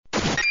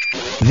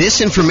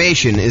This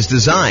information is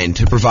designed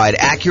to provide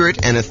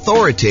accurate and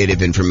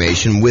authoritative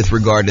information with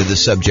regard to the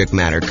subject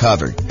matter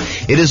covered.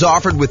 It is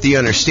offered with the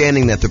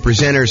understanding that the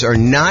presenters are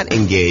not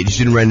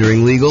engaged in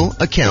rendering legal,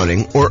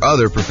 accounting, or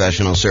other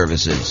professional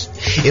services.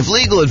 If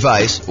legal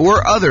advice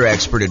or other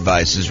expert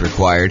advice is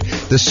required,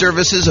 the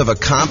services of a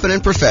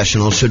competent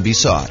professional should be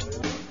sought.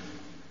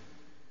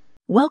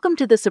 Welcome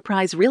to the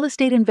Surprise Real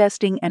Estate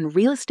Investing and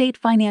Real Estate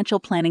Financial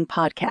Planning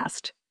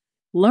Podcast.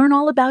 Learn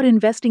all about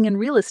investing in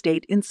real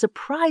estate in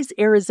Surprise,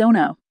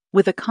 Arizona,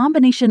 with a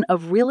combination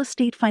of real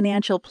estate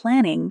financial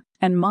planning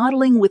and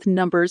modeling with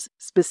numbers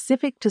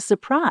specific to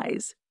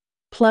Surprise,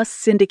 plus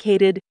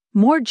syndicated,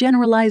 more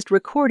generalized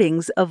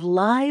recordings of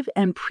live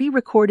and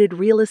pre-recorded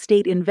real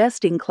estate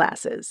investing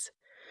classes.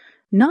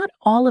 Not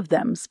all of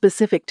them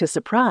specific to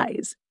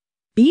Surprise.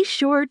 Be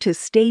sure to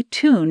stay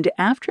tuned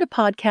after the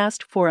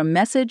podcast for a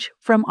message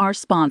from our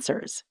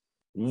sponsors.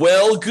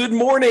 Well, good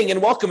morning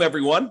and welcome,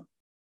 everyone.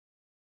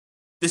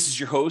 This is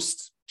your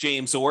host,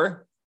 James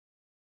Orr,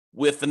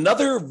 with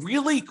another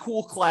really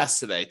cool class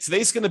today.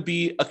 Today's going to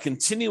be a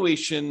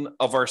continuation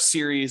of our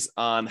series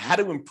on how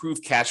to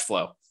improve cash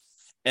flow.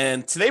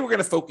 And today we're going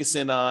to focus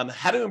in on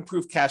how to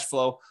improve cash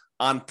flow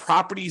on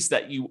properties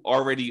that you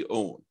already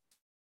own.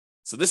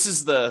 So this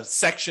is the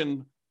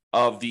section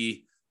of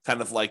the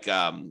kind of like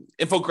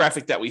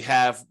infographic that we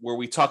have where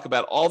we talk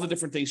about all the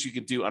different things you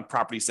could do on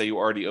properties that you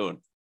already own.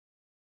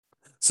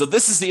 So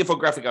this is the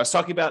infographic I was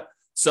talking about.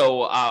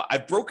 So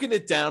I've broken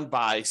it down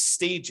by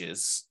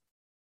stages,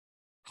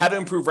 how to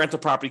improve rental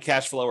property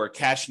cash flow or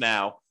cash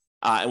now.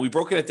 And we've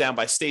broken it down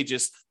by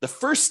stages. The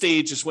first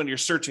stage is when you're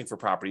searching for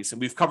properties. And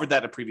we've covered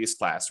that in a previous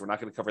class. We're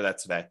not going to cover that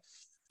today.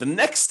 The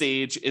next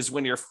stage is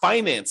when you're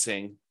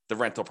financing the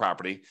rental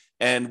property.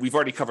 And we've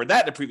already covered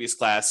that in a previous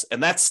class.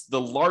 And that's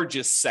the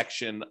largest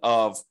section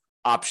of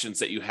options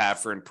that you have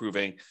for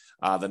improving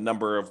the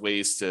number of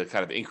ways to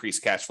kind of increase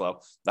cash flow.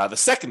 The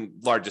second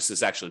largest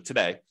is actually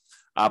today.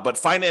 But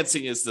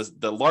financing is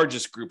the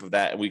largest group of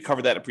that, and we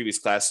covered that in a previous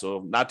class, so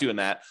I'm not doing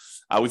that.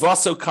 We've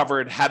also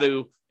covered how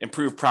to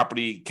improve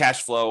property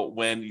cash flow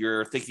when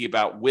you're thinking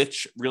about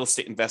which real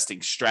estate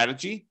investing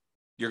strategy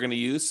you're going to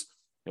use,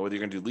 whether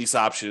you're going to do lease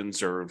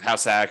options or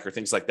house hack or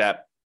things like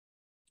that,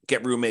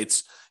 get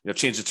roommates,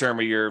 change the term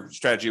of your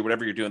strategy or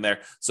whatever you're doing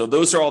there. So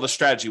those are all the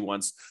strategy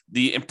ones.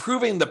 The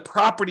improving the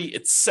property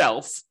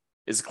itself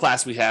is a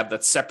class we have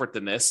that's separate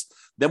than this.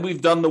 Then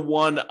we've done the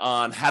one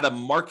on how to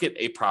market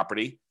a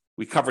property.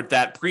 We covered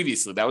that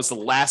previously. That was the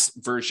last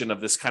version of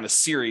this kind of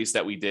series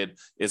that we did,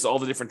 is all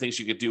the different things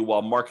you could do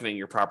while marketing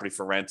your property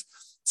for rent.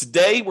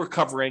 Today, we're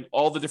covering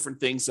all the different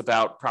things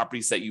about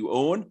properties that you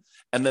own.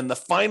 And then the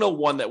final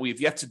one that we've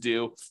yet to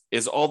do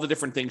is all the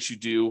different things you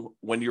do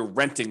when you're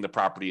renting the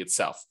property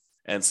itself.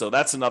 And so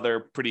that's another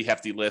pretty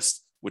hefty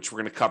list, which we're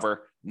going to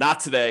cover not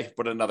today,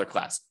 but another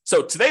class.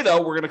 So today, though,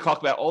 we're going to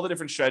talk about all the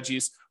different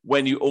strategies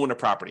when you own a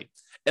property.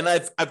 And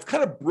I've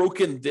kind of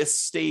broken this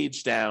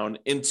stage down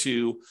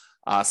into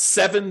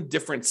 7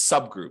 different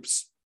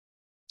subgroups.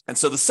 And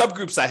so the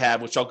subgroups I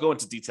have, which I'll go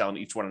into detail on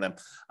each one of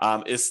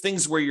them, is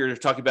things where you're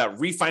talking about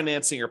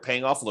refinancing or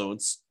paying off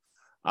loans,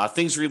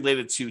 things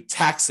related to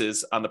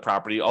taxes on the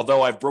property,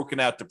 although I've broken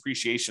out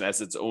depreciation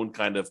as its own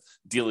kind of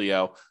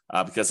dealio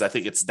because I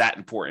think it's that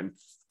important.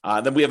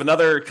 Then we have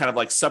another kind of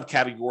like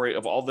subcategory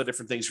of all the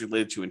different things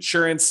related to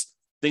insurance,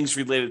 things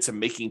related to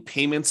making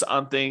payments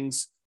on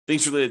things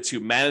related to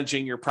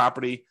managing your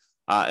property,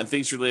 and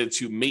things related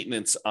to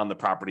maintenance on the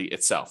property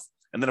itself.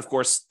 And then, of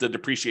course, the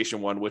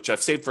depreciation one, which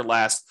I've saved for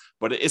last,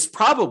 but it's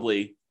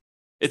arguably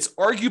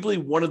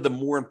one of the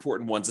more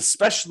important ones,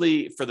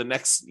 especially for the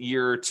next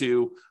year or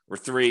 2 or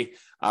 3,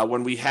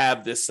 when we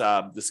have this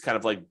kind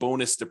of like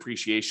bonus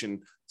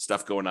depreciation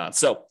stuff going on.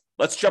 So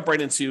let's jump right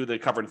into the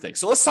covered things.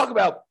 So let's talk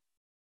about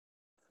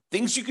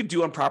things you could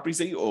do on properties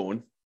that you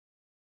own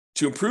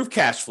to improve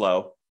cash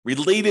flow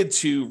related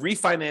to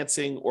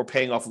refinancing or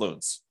paying off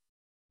loans.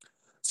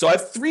 So I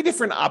have 3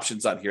 different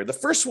options on here. The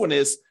first one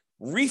is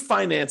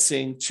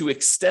refinancing to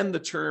extend the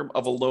term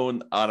of a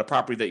loan on a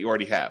property that you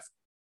already have.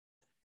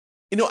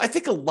 I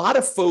think a lot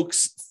of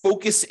folks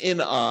focus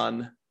in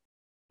on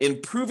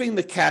improving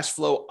the cash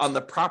flow on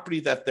the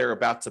property that they're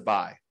about to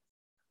buy.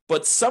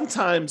 But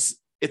sometimes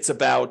it's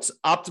about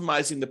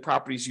optimizing the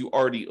properties you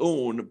already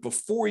own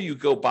before you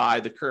go buy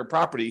the current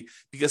property,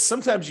 because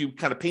sometimes you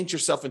kind of paint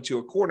yourself into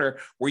a corner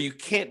where you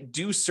can't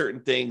do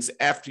certain things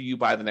after you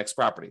buy the next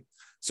property.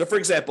 So, for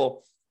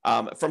example,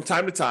 from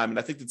time to time, and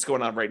I think that's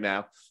going on right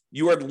now,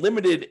 you are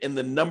limited in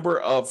the number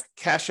of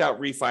cash out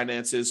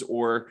refinances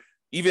or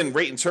even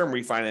rate and term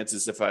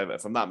refinances,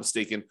 if I'm not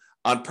mistaken,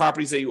 on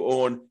properties that you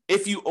own,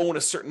 if you own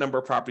a certain number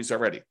of properties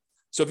already.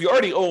 So if you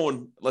already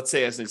own, let's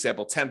say as an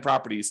example, 10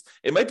 properties,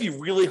 it might be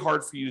really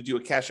hard for you to do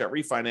a cash out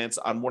refinance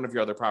on one of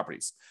your other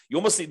properties. You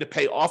almost need to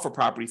pay off a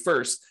property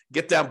first,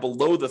 get down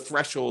below the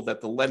threshold that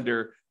the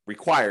lender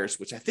requires,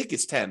 which I think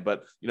is 10,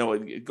 but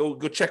go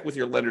check with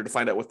your lender to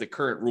find out what the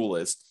current rule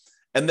is.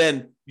 And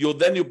then you'll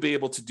be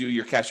able to do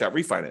your cash out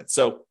refinance.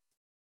 So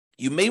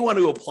you may want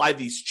to apply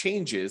these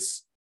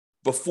changes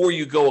before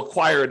you go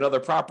acquire another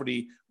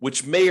property,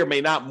 which may or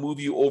may not move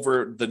you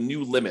over the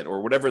new limit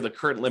or whatever the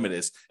current limit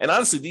is. And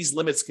honestly, these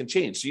limits can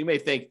change. So you may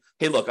think,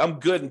 hey, look, I'm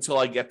good until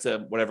I get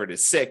to whatever it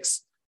is,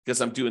 6,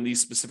 because I'm doing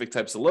these specific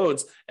types of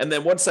loans. And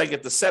then once I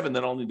get to 7,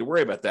 then I'll need to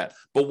worry about that.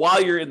 But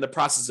while you're in the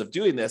process of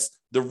doing this,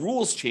 the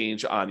rules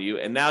change on you.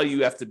 And now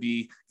you have to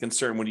be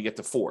concerned when you get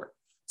to 4.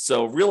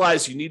 So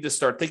realize you need to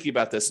start thinking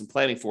about this and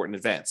planning for it in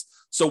advance.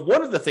 So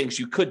one of the things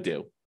you could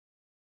do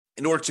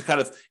in order to kind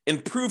of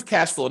improve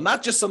cash flow,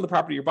 not just on the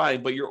property you're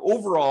buying, but your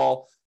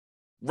overall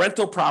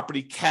rental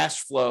property cash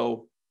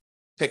flow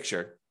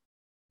picture,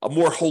 a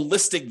more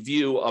holistic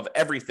view of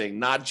everything,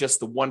 not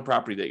just the one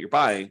property that you're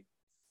buying,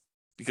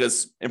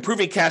 because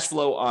improving cash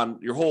flow on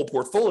your whole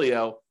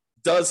portfolio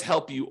does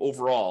help you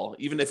overall,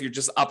 even if you're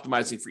just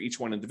optimizing for each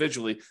one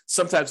individually.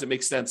 Sometimes it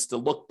makes sense to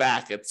look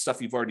back at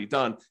stuff you've already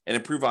done and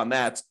improve on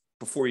that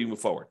before you move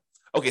forward.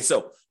 Okay,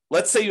 so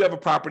let's say you have a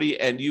property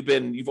and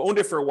you've owned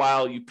it for a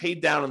while, you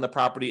paid down on the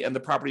property and the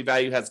property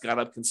value has gone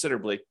up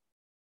considerably.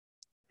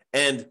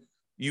 And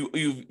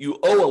you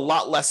owe a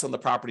lot less on the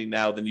property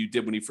now than you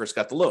did when you first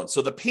got the loan.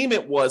 So the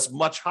payment was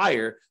much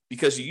higher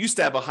because you used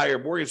to have a higher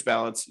mortgage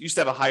balance, you used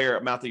to have a higher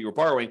amount that you were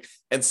borrowing.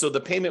 And so the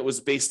payment was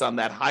based on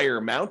that higher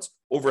amount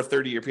over a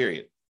 30-year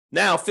period.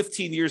 Now,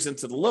 15 years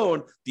into the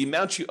loan, the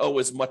amount you owe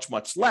is much,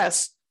 much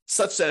less,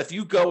 such that if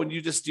you go and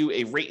you just do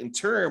a rate and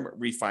term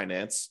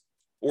refinance,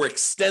 or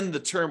extend the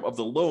term of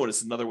the loan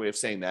is another way of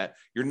saying that.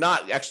 You're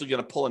not actually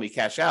going to pull any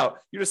cash out.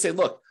 You're just saying,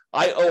 look,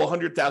 I owe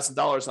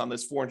 $100,000 on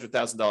this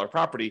 $400,000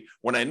 property.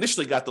 When I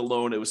initially got the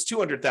loan, it was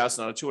 $200,000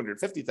 on a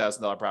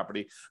 $250,000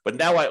 property, but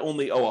now I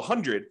only owe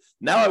 $100,000.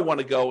 Now I want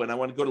to go to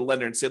the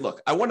lender and say,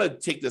 look, I want to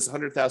take this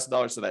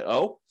 $100,000 that I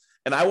owe,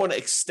 and I want to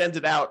extend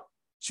it out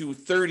to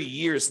 30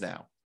 years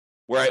now,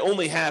 where I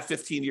only have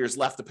 15 years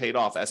left to pay it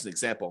off, as an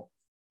example.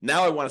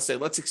 Now I want to say,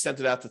 let's extend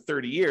it out to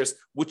 30 years,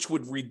 which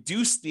would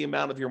reduce the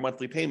amount of your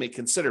monthly payment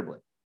considerably,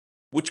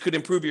 which could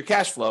improve your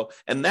cash flow.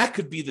 And that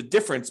could be the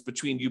difference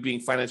between you being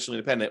financially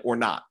independent or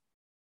not.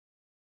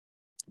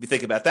 If you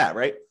think about that,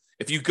 right?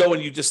 If you go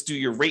and you just do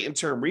your rate and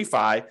term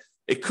refi,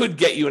 it could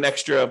get you an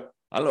extra,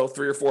 I don't know,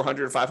 $300 or $400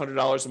 or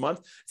 $500 a month.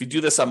 If you do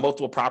this on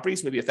multiple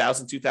properties, maybe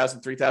 $1,000,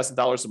 $2,000,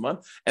 $3,000 a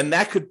month, and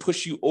that could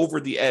push you over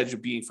the edge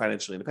of being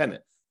financially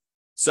independent.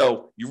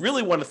 So you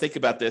really want to think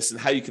about this and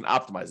how you can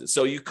optimize it.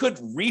 So you could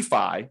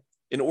refi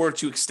in order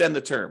to extend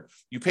the term.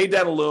 You paid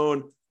down a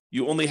loan,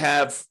 you only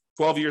have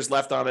 12 years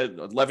left on it,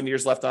 11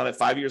 years left on it,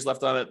 5 years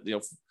left on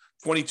it,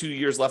 22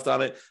 years left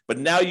on it. But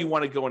now you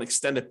want to go and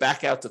extend it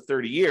back out to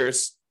 30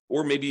 years,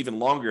 or maybe even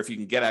longer if you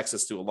can get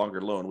access to a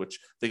longer loan, which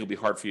I think will be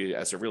hard for you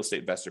as a real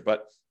estate investor,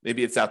 but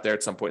maybe it's out there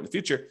at some point in the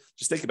future.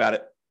 Just think about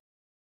it.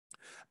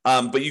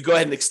 But you go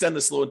ahead and extend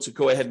this loan to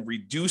go ahead and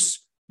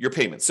reduce your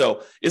payment.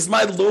 So is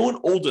my loan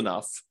old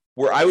enough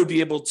where I would be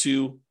able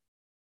to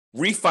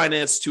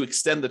refinance to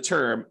extend the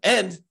term?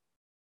 And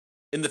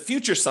in the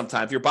future,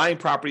 sometime, if you're buying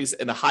properties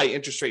in a high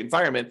interest rate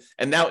environment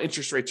and now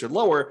interest rates are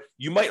lower,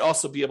 you might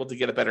also be able to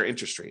get a better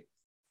interest rate.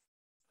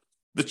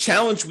 The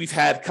challenge we've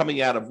had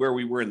coming out of where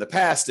we were in the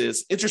past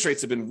is interest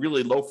rates have been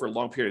really low for a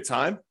long period of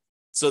time.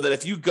 So that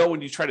if you go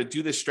and you try to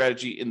do this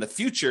strategy in the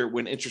future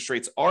when interest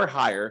rates are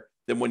higher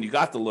than when you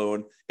got the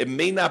loan, it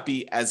may not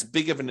be as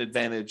big of an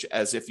advantage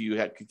as if you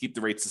could keep the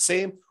rates the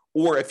same,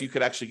 or if you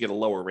could actually get a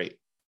lower rate.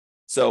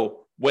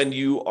 So when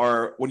you've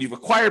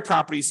acquired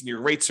properties and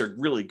your rates are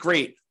really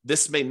great,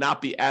 this may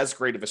not be as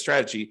great of a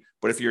strategy.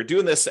 But if you're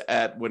doing this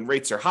when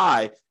rates are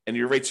high and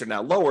your rates are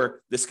now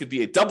lower, this could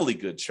be a doubly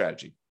good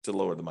strategy to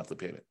lower the monthly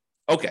payment.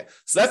 Okay,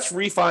 so that's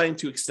refi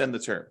to extend the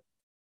term.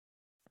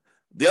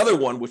 The other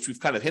one, which we've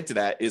kind of hinted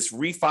at, is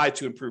refi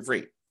to improve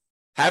rate.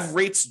 Have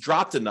rates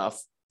dropped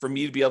enough for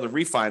me to be able to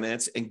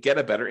refinance and get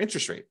a better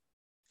interest rate?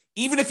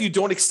 Even if you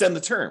don't extend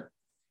the term,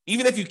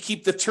 even if you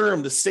keep the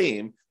term the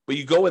same, but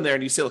you go in there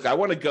and you say, look, I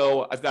want to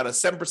go, I've got a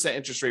 7%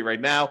 interest rate right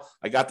now.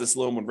 I got this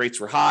loan when rates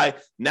were high.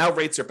 Now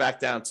rates are back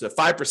down to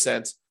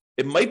 5%.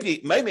 It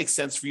might make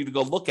sense for you to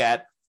go look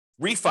at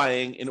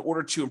refining in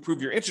order to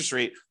improve your interest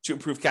rate, to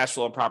improve cash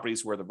flow on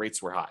properties where the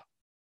rates were high.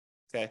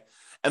 Okay.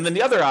 And then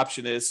the other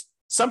option is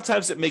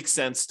sometimes it makes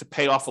sense to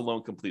pay off a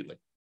loan completely.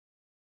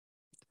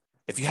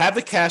 If you have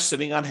the cash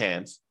sitting on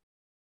hand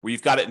where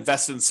you've got it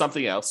invested in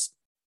something else,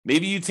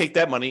 maybe you take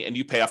that money and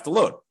you pay off the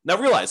loan. Now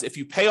realize if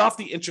you pay off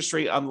the interest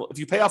rate if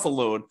you pay off a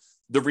loan,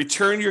 the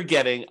return you're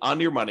getting on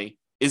your money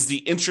is the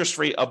interest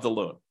rate of the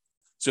loan.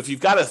 So if you've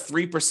got a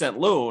 3%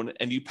 loan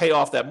and you pay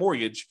off that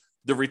mortgage,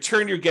 the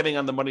return you're getting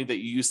on the money that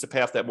you used to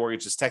pay off that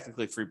mortgage is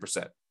technically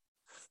 3%.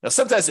 Now,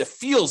 sometimes it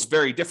feels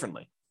very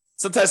differently.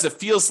 Sometimes it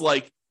feels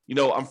like,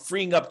 I'm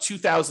freeing up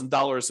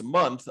 $2,000 a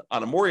month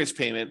on a mortgage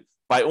payment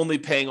by only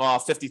paying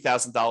off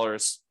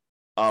 $50,000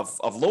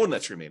 of loan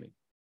that's remaining,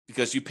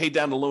 because you paid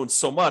down the loan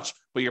so much,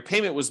 but your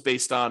payment was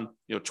based on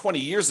 20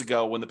 years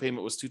ago when the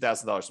payment was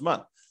 $2,000 a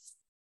month.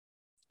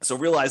 So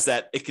realize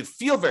that it could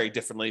feel very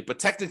differently, but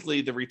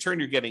technically the return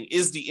you're getting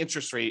is the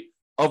interest rate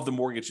of the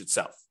mortgage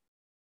itself,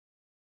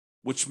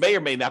 which may or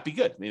may not be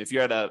good. I mean, if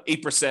you're at an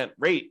 8%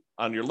 rate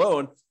on your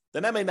loan,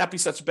 then that may not be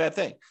such a bad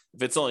thing.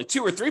 If it's only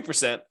 2 or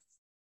 3%,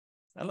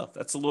 I don't know.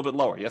 That's a little bit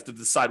lower. You have to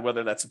decide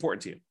whether that's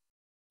important to you.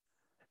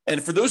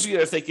 And for those of you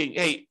that are thinking,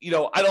 hey,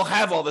 I don't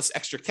have all this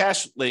extra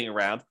cash laying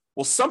around.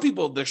 Well, some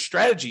people, their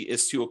strategy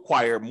is to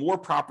acquire more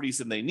properties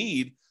than they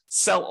need,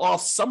 sell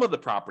off some of the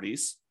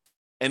properties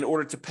in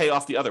order to pay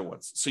off the other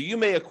ones. So you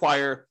may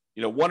acquire,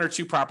 1 or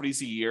 2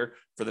 properties a year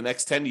for the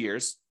next 10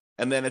 years.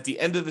 And then at the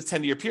end of the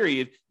 10-year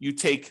period, you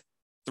take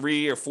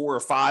 3 or 4 or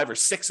 5 or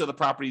 6 of the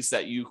properties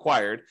that you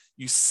acquired,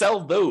 you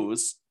sell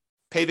those,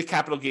 pay the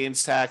capital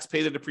gains tax,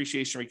 pay the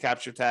depreciation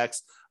recapture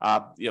tax,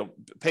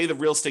 pay the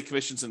real estate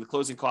commissions and the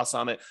closing costs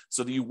on it,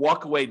 so that you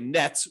walk away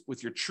net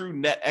with your true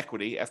net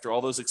equity after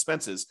all those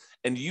expenses,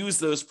 and use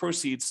those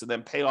proceeds to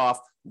then pay off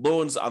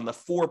loans on the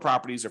 4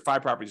 properties or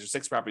 5 properties or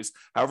 6 properties,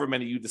 however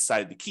many you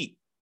decided to keep.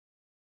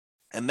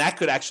 And that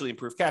could actually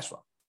improve cash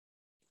flow,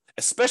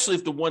 especially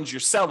if the ones you're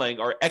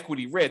selling are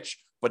equity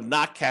rich, but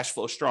not cash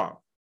flow strong.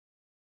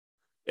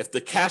 If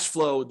the cash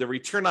flow, the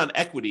return on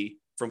equity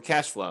from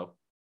cash flow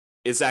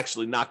is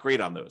actually not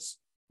great on those,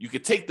 you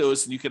could take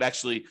those and you could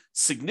actually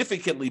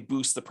significantly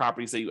boost the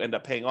properties that you end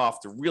up paying off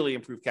to really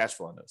improve cash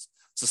flow on those.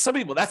 So some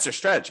people, that's their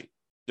strategy.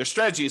 Their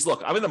strategy is,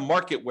 look, I'm in a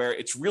market where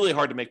it's really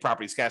hard to make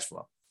properties cash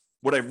flow.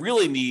 What I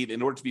really need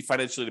in order to be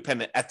financially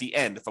independent at the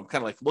end, if I'm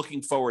kind of like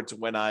looking forward to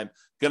when I'm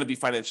going to be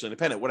financially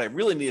independent, what I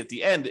really need at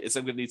the end is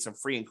I'm going to need some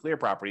free and clear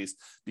properties,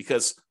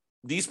 because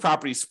these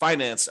properties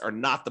financed are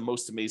not the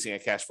most amazing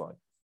at cash flowing.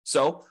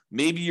 So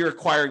maybe you're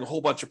acquiring a whole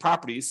bunch of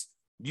properties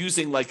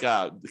using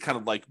kind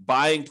of like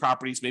buying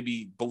properties,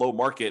 maybe below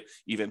market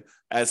even,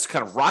 as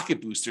kind of rocket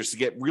boosters to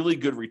get really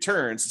good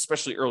returns,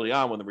 especially early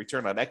on when the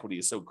return on equity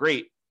is so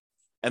great,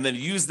 and then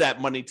use that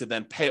money to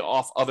then pay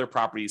off other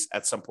properties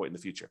at some point in the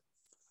future.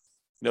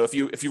 If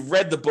you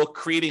read the book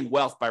Creating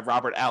Wealth by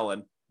Robert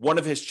Allen, one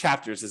of his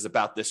chapters is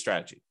about this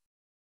strategy.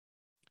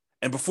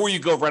 And before you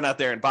go run out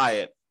there and buy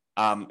it,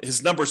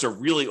 his numbers are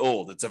really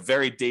old. It's a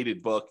very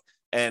dated book,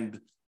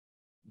 and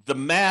the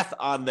math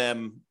on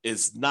them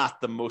is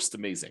not the most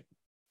amazing.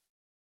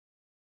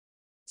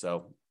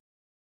 So,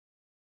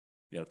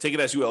 take it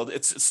as you will.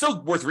 It's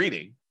still worth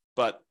reading,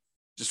 but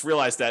just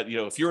realize that,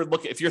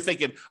 if you're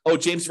thinking, oh,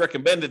 James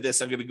recommended this,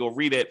 I'm going to go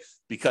read it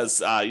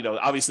because,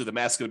 obviously the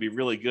math's going to be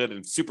really good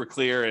and super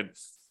clear,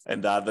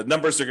 and the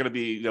numbers are going to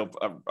be,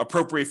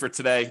 appropriate for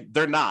today.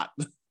 They're not.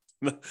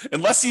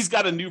 Unless he's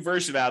got a new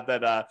version out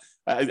that,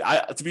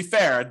 to be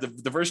fair,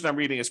 the version I'm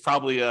reading is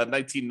probably a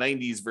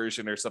 1990s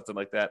version or something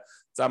like that.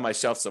 It's on my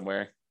shelf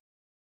somewhere.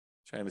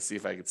 Trying to see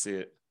if I can see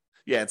it.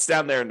 Yeah, it's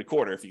down there in the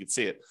corner if you can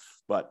see it.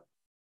 But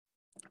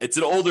it's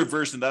an older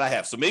version that I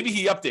have. So maybe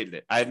he updated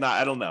it. I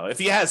don't know. If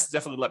he has,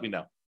 definitely let me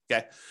know.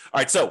 Okay. All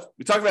right. So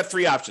we talked about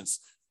 3 options.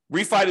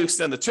 Refi to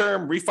extend the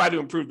term, refi to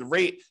improve the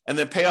rate, and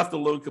then pay off the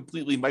loan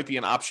completely might be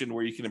an option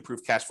where you can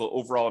improve cash flow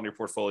overall in your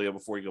portfolio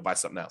before you go buy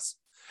something else.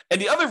 And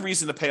the other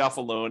reason to pay off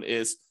a loan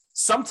is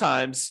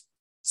sometimes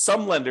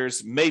some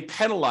lenders may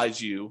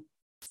penalize you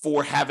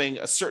for having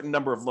a certain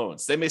number of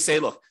loans. They may say,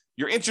 look,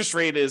 your interest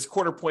rate is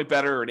 1/4 point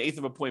better or 1/8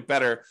 of a point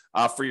better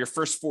for your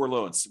first 4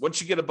 loans.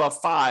 Once you get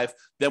above 5,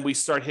 then we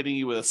start hitting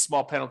you with a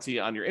small penalty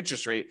on your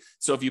interest rate.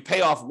 So if you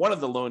pay off one of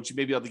the loans, you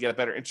may be able to get a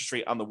better interest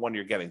rate on the one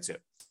you're getting to.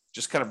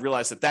 Just kind of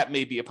realize that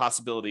may be a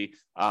possibility.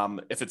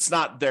 If it's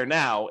not there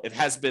now, it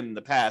has been in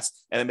the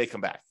past, and it may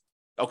come back.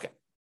 Okay.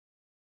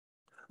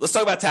 Let's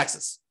talk about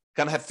taxes.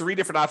 Kind of have 3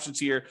 different options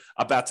here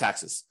about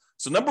taxes.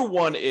 So number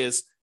 1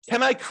 is,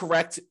 can I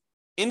correct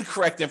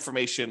incorrect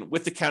information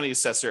with the county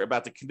assessor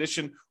about the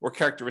condition or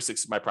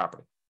characteristics of my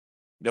property?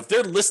 If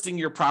they're listing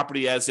your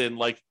property as in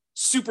like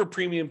super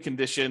premium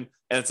condition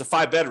and it's a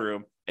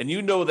 5-bedroom, and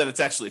you know that it's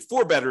actually a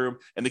 4-bedroom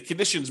and the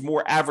condition's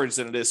more average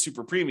than it is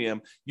super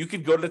premium, you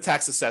could go to the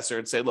tax assessor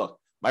and say, look,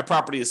 my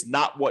property is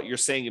not what you're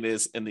saying it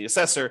is in the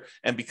assessor.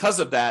 And because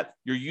of that,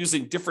 you're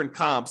using different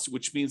comps,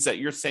 which means that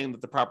you're saying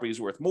that the property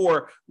is worth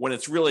more when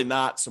it's really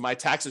not. So my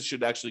taxes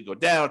should actually go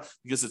down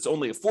because it's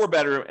only a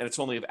 4-bedroom and it's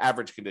only of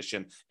average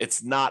condition.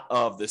 It's not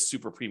of this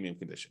super premium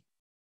condition.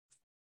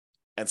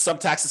 And some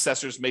tax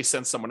assessors may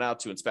send someone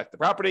out to inspect the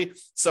property.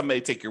 Some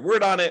may take your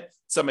word on it.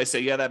 Some may say,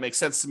 yeah, that makes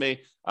sense to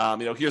me.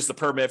 Here's the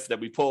permit that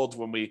we pulled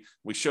when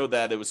we showed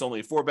that it was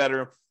only a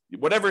 4-bedroom.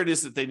 Whatever it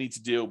is that they need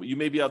to do, but you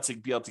may be able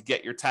to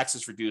get your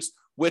taxes reduced,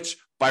 which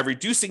by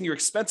reducing your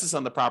expenses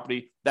on the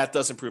property, that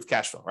does improve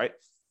cash flow, right?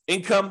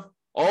 Income,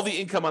 all the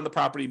income on the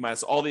property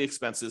minus all the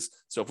expenses.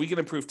 So if we can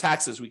improve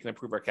taxes, we can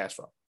improve our cash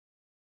flow.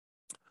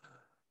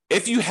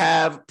 If you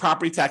have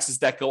property taxes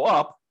that go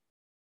up,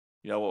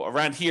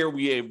 around here,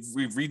 we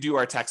redo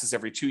our taxes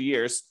every 2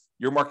 years.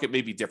 Your market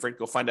may be different.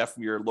 Go find out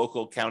from your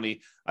local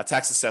county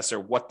tax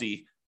assessor what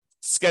the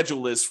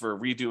schedule is for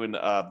redoing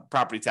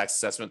property tax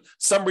assessment.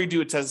 Some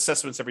redo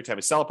assessments every time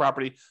you sell a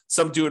property.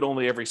 Some do it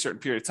only every certain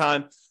period of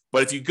time.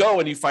 But if you go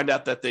and you find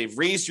out that they've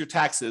raised your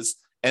taxes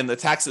and the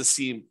taxes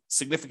seem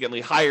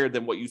significantly higher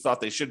than what you thought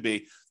they should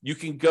be, you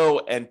can go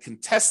and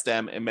contest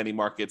them in many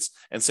markets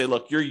and say,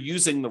 look, you're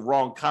using the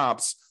wrong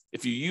comps.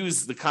 If you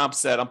use the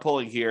comps that I'm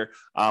pulling here,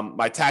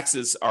 my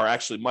taxes are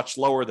actually much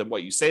lower than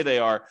what you say they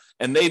are.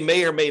 And they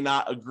may or may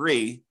not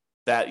agree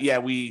that,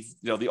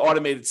 the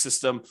automated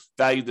system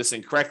valued this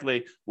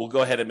incorrectly. We'll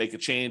go ahead and make a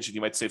change and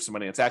you might save some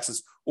money on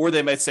taxes. Or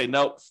they might say,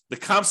 no, the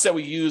comps that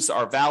we use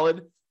are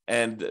valid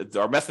and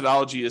our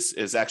methodology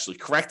is actually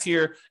correct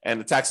here and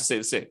the taxes stay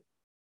the same.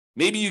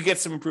 Maybe you get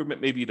some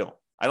improvement, maybe you don't.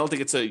 I don't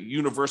think it's a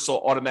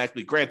universal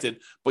automatically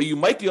granted, but you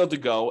might be able to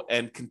go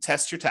and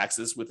contest your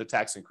taxes with a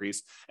tax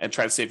increase and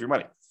try to save your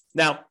money.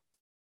 Now,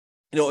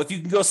 if you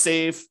can go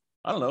save,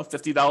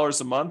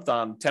 $50 a month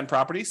on 10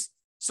 properties,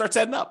 starts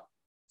adding up.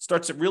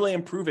 Starts really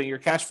improving your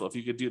cash flow if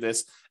you could do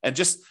this.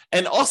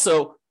 And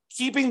also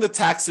keeping the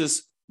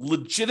taxes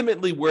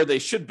legitimately where they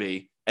should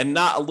be and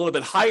not a little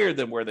bit higher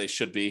than where they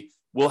should be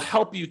will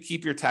help you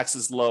keep your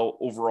taxes low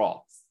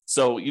overall.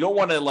 So you don't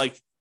want to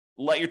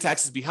let your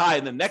taxes be high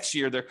and then next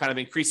year they're kind of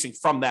increasing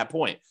from that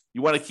point.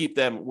 You want to keep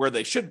them where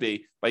they should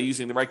be by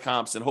using the right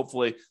comps, and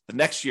hopefully the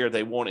next year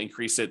they won't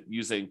increase it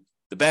using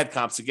the bad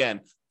comps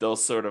again. They'll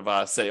sort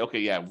of say, okay,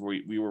 yeah,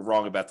 we were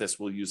wrong about this.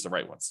 We'll use the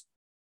right ones,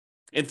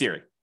 in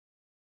theory.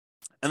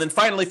 And then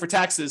finally, for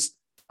taxes,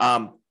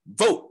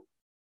 vote.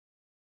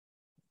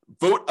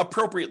 Vote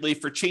appropriately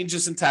for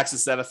changes in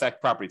taxes that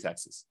affect property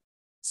taxes.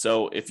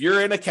 So if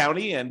you're in a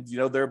county and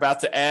they're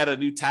about to add a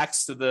new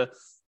tax to the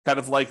kind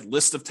of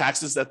list of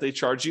taxes that they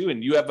charge you,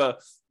 and you have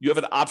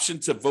an option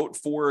to vote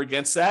for or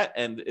against that,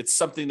 and it's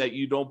something that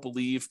you don't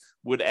believe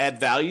would add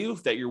value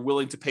that you're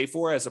willing to pay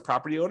for as a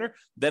property owner,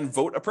 then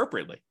vote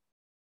appropriately.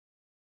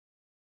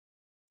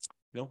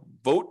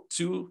 Vote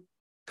to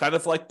kind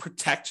of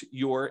protect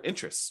your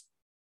interests.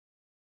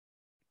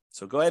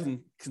 So go ahead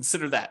and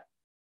consider that.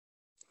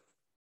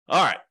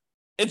 All right,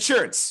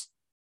 insurance.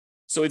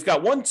 So we've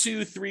got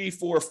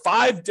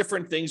 5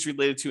 different things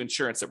related to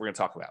insurance that we're going to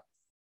talk about.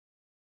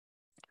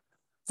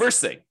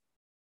 First thing,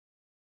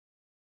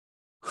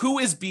 who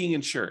is being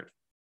insured?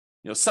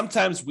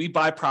 Sometimes we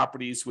buy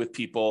properties with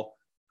people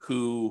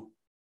who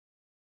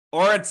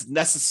aren't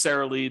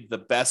necessarily the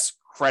best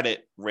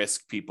credit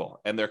risk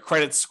people, and their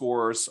credit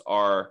scores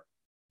are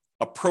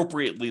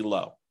appropriately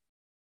low.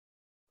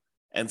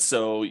 And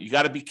so you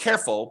got to be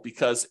careful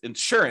because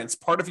insurance,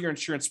 part of your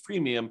insurance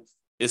premium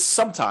is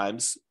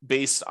sometimes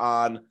based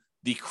on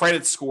the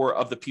credit score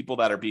of the people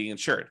that are being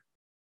insured.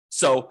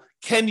 So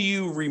can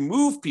you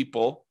remove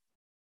people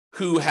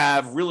who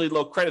have really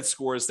low credit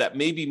scores that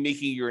may be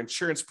making your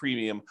insurance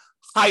premium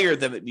higher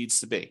than it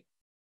needs to be?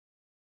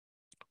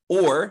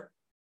 Or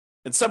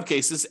in some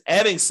cases,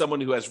 adding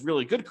someone who has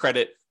really good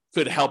credit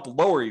could help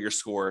lower your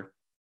score,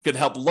 could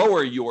help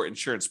lower your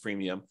insurance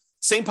premium.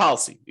 Same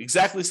policy,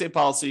 exactly same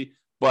policy,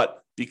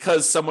 but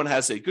because someone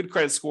has a good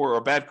credit score or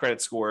a bad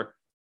credit score,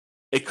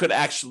 it could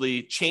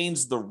actually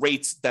change the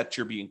rates that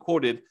you're being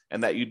quoted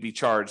and that you'd be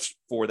charged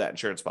for that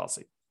insurance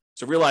policy.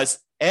 So realize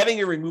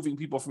adding or removing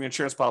people from your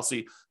insurance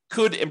policy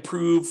could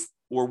improve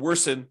or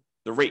worsen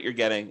the rate you're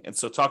getting. And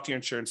so talk to your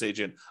insurance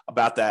agent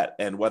about that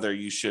and whether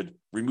you should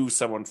remove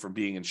someone from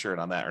being insured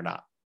on that or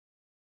not.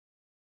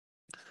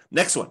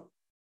 Next one,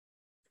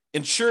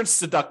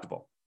 insurance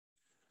deductible.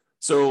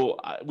 So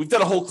we've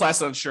done a whole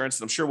class on insurance,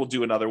 and I'm sure we'll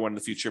do another one in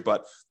the future.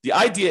 But the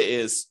idea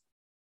is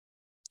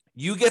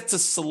you get to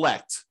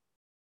select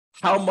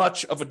how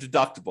much of a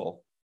deductible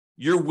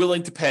you're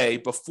willing to pay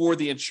before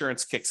the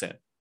insurance kicks in.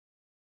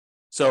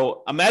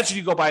 So imagine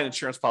you go buy an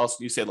insurance policy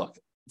and you say, look,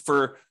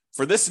 for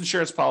this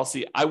insurance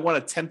policy, I want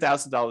a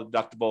 $10,000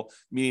 deductible,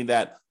 meaning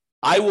that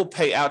I will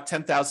pay out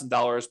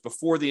 $10,000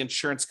 before the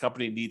insurance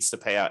company needs to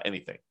pay out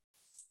anything.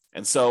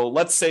 And so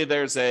let's say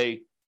there's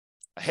a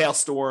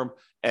hailstorm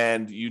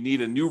and you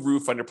need a new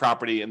roof on your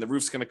property and the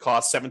roof's going to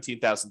cost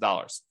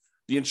 $17,000.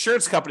 The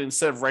insurance company,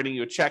 instead of writing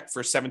you a check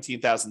for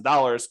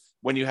 $17,000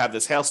 when you have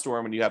this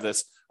hailstorm and you have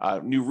this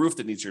new roof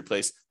that needs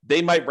replaced,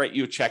 they might write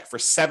you a check for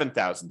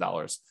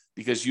 $7,000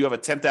 because you have a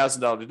 $10,000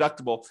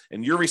 deductible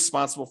and you're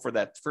responsible for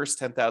that first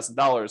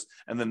 $10,000,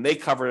 and then they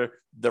cover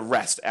the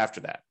rest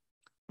after that.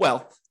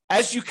 Well,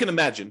 as you can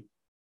imagine,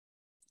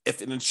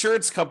 if an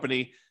insurance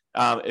company,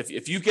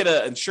 if you get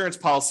an insurance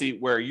policy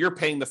where you're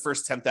paying the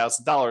first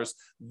 $10,000,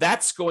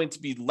 that's going to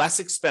be less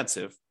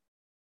expensive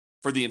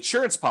for the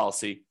insurance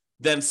policy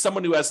than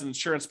someone who has an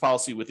insurance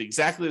policy with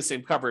exactly the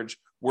same coverage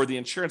where the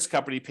insurance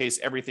company pays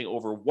everything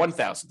over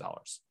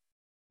 $1,000.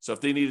 So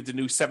if they needed a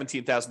new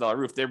 $17,000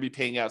 roof, they'd be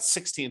paying out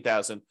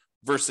 $16,000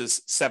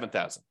 versus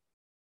 $7,000.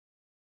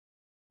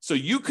 So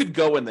you could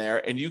go in there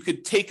and you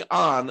could take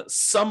on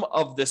some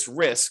of this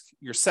risk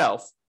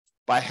yourself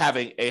by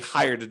having a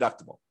higher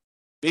deductible.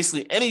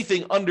 Basically,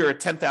 anything under a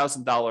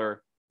 $10,000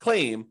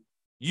 claim,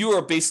 you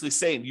are basically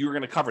saying you're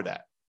going to cover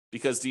that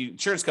because the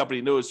insurance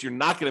company knows you're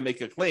not going to make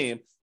a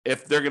claim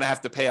if they're going to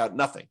have to pay out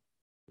nothing.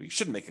 You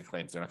shouldn't make a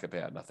claim if they're not going to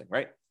pay out nothing,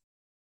 right?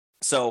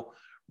 So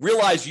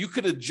realize you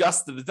could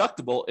adjust the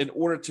deductible in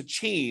order to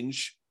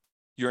change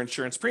your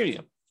insurance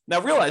premium.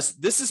 Now realize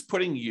this is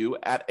putting you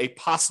at a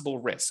possible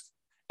risk,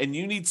 and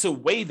you need to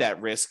weigh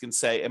that risk and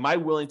say, am I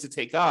willing to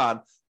take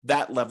on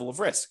that level of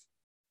risk?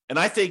 And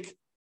I think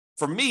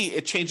for me,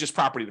 it changes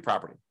property to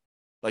property.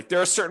 Like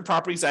there are certain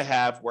properties I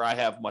have where I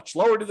have much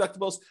lower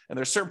deductibles, and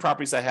there are certain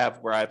properties I have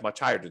where I have much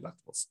higher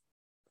deductibles.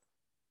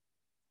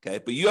 Okay,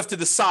 but you have to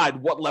decide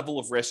what level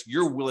of risk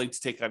you're willing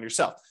to take on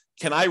yourself.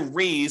 Can I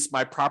raise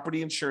my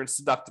property insurance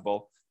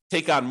deductible,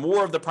 take on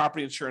more of the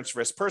property insurance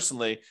risk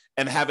personally,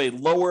 and have a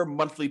lower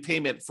monthly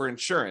payment for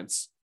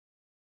insurance,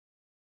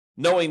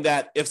 knowing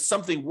that if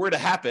something were to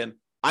happen,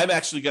 I'm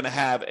actually going to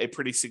have a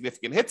pretty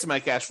significant hit to my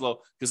cash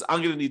flow because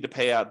I'm going to need to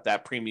pay out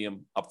that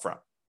premium upfront,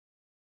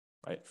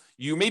 right?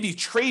 You may be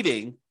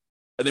trading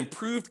an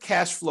improved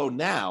cash flow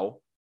now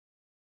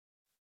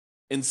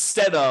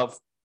instead of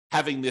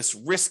having this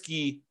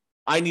risky,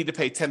 I need to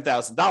pay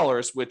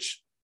 $10,000,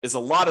 which is a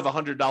lot of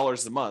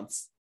 $100 a month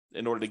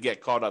in order to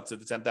get caught up to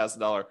the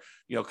 $10,000,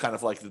 kind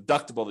of like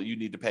deductible that you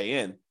need to pay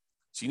in.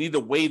 So you need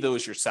to weigh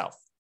those yourself.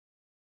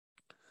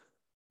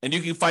 And you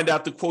can find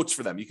out the quotes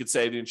for them. You could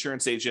say to the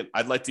insurance agent,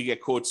 I'd like to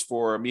get quotes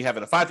for me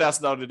having a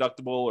 $5,000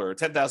 deductible or a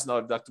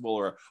 $10,000 deductible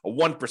or a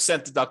 1%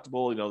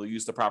 deductible. They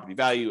use the property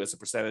value as a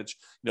percentage.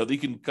 You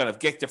can kind of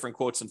get different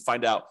quotes and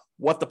find out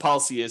what the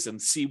policy is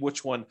and see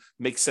which one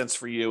makes sense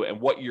for you and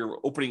what you're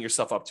opening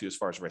yourself up to as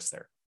far as risk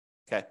there.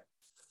 Okay.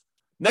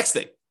 Next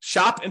thing,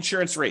 shop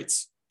insurance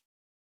rates.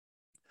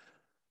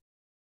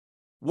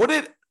 Would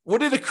it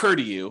occur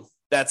to you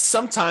that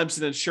sometimes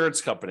an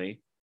insurance company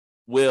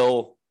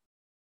will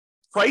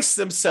price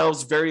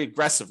themselves very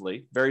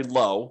aggressively, very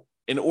low,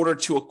 in order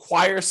to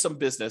acquire some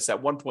business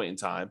at one point in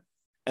time,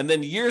 and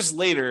then years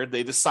later,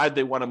 they decide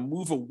they want to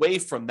move away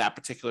from that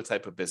particular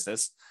type of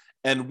business?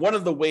 And one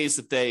of the ways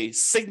that they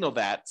signal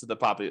that to the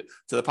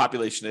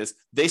population is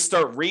they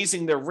start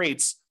raising their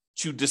rates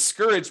to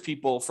discourage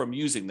people from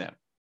using them.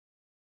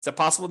 Is that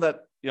possible that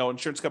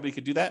insurance company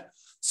could do that?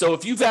 So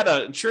if you've had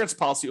an insurance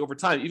policy over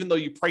time, even though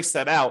you priced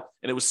that out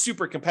and it was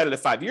super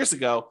competitive 5 years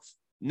ago,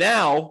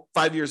 now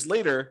 5 years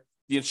later,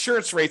 the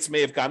insurance rates may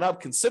have gone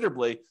up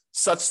considerably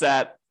such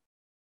that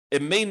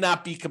it may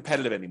not be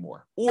competitive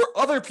anymore. Or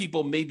other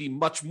people may be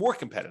much more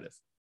competitive.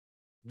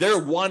 They're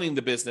wanting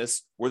the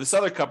business where this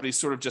other company is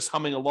sort of just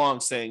humming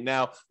along saying,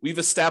 now we've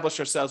established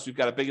ourselves, we've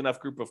got a big enough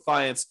group of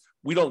clients,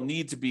 we don't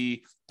need to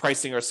be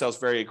pricing ourselves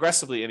very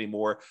aggressively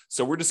anymore.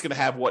 So we're just going to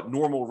have what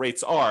normal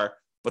rates are,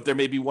 but there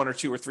may be one or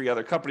two or three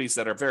other companies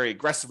that are very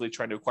aggressively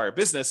trying to acquire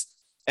business.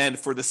 And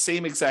for the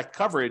same exact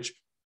coverage,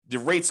 the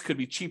rates could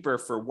be cheaper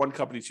for one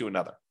company to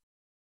another.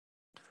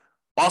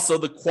 Also,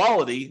 the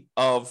quality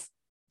of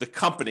the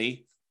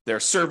company, their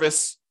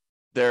service,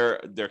 their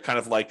kind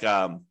of like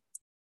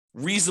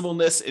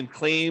reasonableness in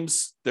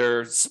claims,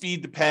 their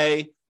speed to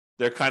pay,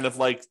 their kind of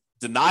like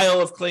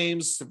denial of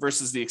claims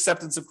versus the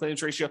acceptance of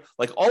claims ratio,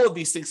 like all of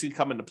these things can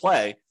come into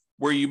play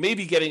where you may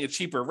be getting a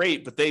cheaper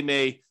rate, but they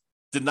may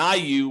deny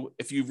you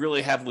if you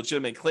really have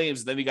legitimate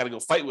claims, and then you got to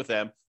go fight with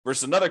them,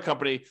 versus another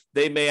company,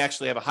 they may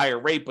actually have a higher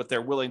rate, but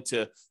they're willing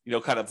to,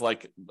 kind of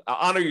like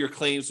honor your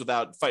claims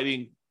without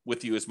fighting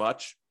with you as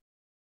much.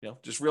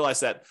 Just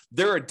realize that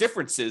there are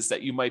differences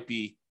that you might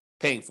be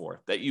paying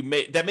for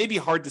that may be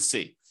hard to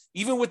see.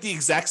 Even with the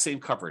exact same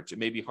coverage, it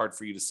may be hard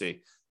for you to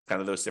see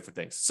kind of those different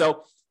things.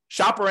 So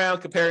shop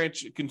around, compare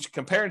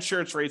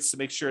insurance rates to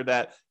make sure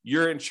that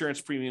your insurance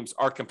premiums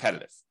are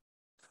competitive.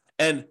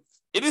 And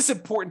it is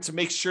important to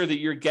make sure that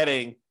you're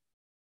getting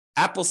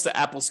apples to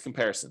apples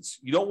comparisons.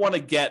 You don't want to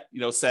get,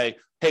 say,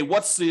 hey,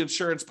 what's the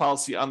insurance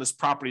policy on this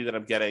property that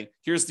I'm getting?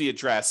 Here's the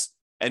address.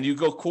 And you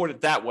go quote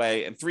it that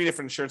way, and three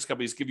different insurance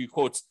companies give you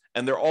quotes,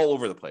 and they're all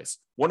over the place.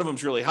 One of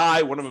them's really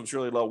high, one of them's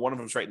really low, one of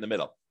them's right in the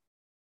middle.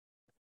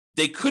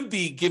 They could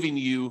be giving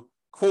you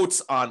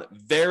quotes on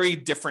very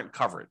different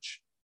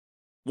coverage.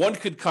 One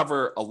could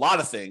cover a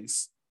lot of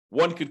things.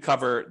 One could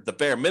cover the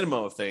bare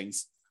minimum of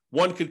things.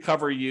 One could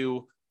cover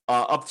you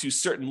up to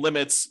certain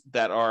limits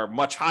that are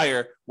much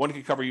higher. One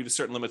could cover you to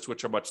certain limits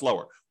which are much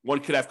lower.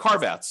 One could have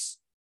carve-outs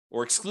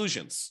or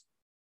exclusions.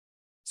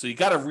 So you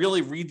got to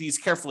really read these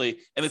carefully,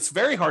 and it's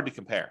very hard to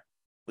compare.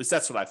 At least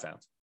that's what I found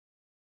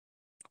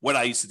when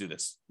I used to do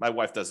this. My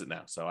wife does it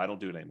now, so I don't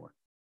do it anymore.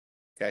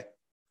 Okay.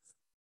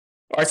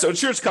 All right, so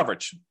insurance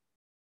coverage.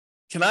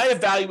 Can I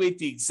evaluate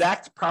the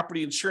exact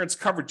property insurance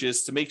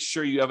coverages to make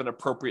sure you have an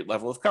appropriate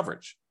level of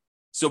coverage?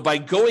 So by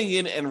going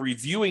in and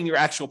reviewing your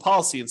actual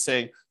policy and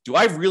saying, do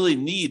I really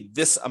need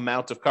this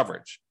amount of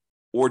coverage?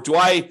 Or do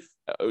I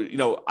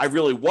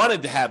really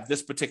wanted to have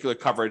this particular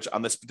coverage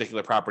on this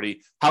particular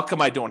property. How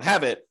come I don't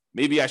have it?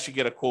 Maybe I should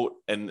get a quote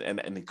and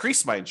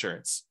increase my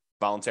insurance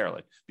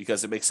voluntarily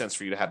because it makes sense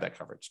for you to have that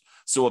coverage.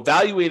 So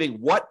evaluating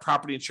what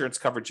property insurance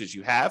coverages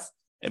you have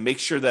and make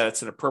sure that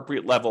it's an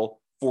appropriate level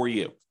for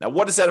you. Now,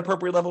 what does that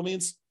appropriate level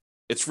means?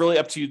 It's really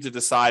up to you to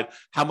decide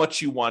how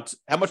much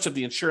of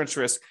the insurance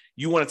risk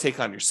you want to take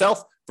on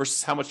yourself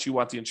versus how much you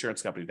want the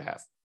insurance company to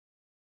have.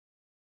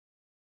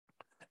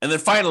 And then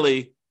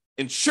finally,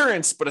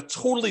 insurance, but a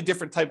totally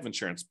different type of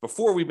insurance.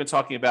 Before, we've been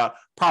talking about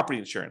property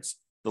insurance,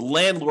 the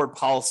landlord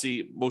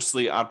policy,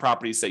 mostly on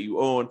properties that you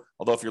own.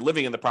 Although if you're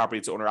living in the property,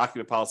 it's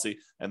owner-occupant policy,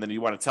 and then you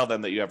want to tell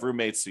them that you have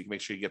roommates so you can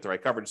make sure you get the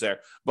right coverage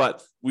there.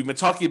 But we've been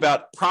talking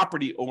about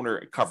property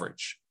owner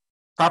coverage,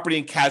 property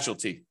and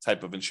casualty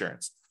type of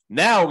insurance.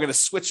 Now we're going to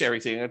switch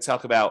everything and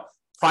talk about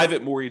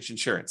private mortgage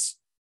insurance.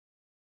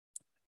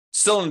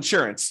 Still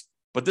insurance,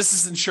 but this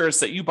is insurance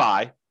that you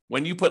buy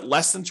when you put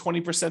less than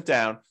 20%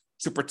 down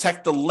to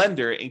protect the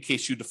lender in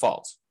case you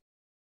default.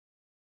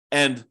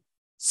 And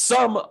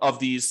some of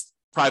these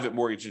private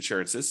mortgage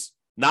insurances,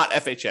 not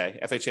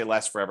FHA. FHA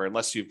lasts forever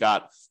unless you've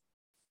got,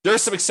 there are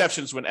some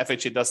exceptions when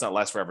FHA does not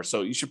last forever.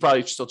 So you should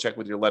probably still check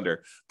with your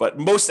lender. But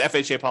most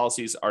FHA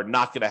policies are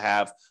not going to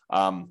have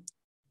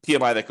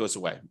PMI that goes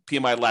away.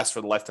 PMI lasts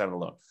for the lifetime of the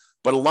loan.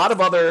 But a lot of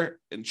other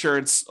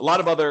insurance, a lot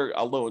of other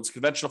loans,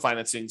 conventional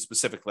financing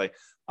specifically,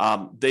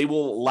 they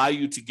will allow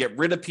you to get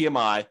rid of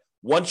PMI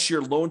once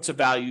your loan to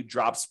value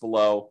drops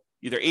below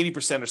either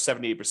 80% or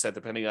 78%,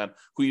 depending on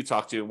who you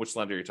talk to and which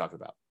lender you're talking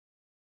about.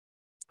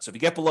 So if you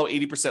get below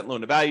 80%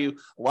 loan to value,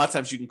 a lot of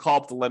times you can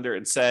call up the lender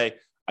and say,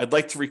 I'd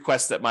like to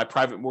request that my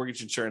private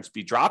mortgage insurance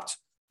be dropped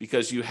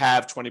because you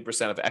have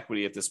 20% of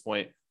equity at this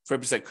point,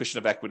 20% cushion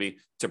of equity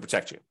to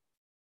protect you.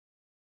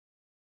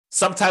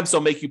 Sometimes they'll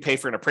make you pay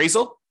for an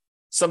appraisal.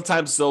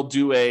 Sometimes they'll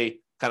do a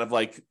kind of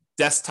like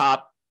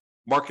desktop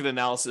market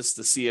analysis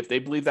to see if they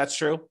believe that's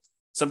true.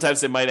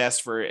 Sometimes they might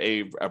ask for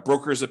a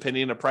broker's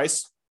opinion of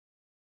price.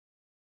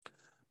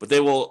 But they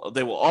will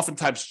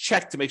oftentimes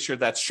check to make sure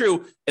that's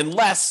true,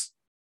 unless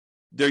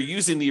they're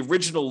using the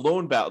original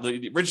loan value,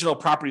 the original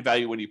property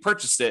value when you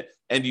purchased it,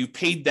 and you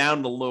paid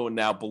down the loan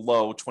now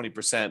below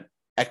 20%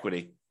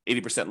 equity,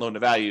 80% loan to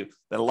value.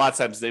 Then a lot of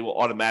times they will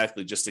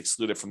automatically just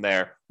exclude it from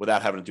there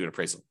without having to do an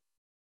appraisal.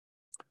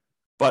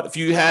 But if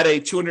you had a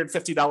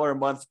 $250 a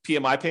month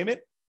PMI payment,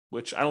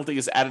 which I don't think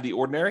is out of the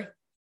ordinary,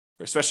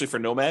 especially for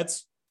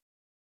nomads,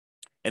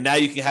 and now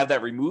you can have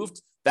that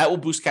removed, that will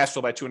boost cash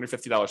flow by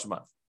 $250 a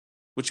month,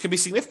 which can be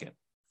significant.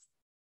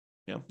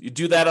 You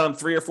do that on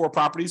 3 or 4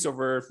 properties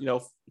over,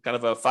 kind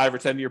of a 5 or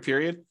 10 year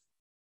period.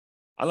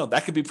 I don't know,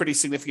 that could be pretty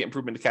significant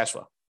improvement to cash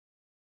flow.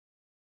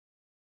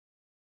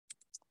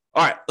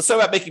 All right, let's talk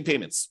about making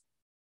payments.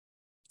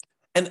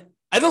 And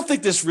I don't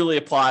think this really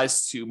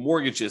applies to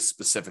mortgages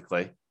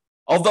specifically,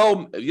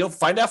 although you'll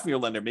find out from your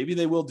lender, maybe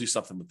they will do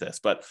something with this,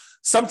 but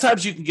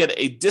sometimes you can get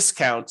a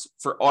discount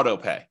for auto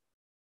pay.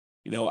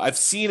 I've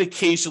seen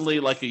occasionally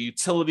like a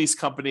utilities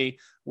company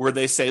where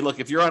they say, look,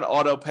 if you're on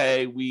auto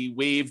pay, we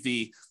waive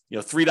the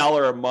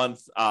 $3 a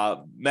month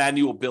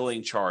manual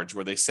billing charge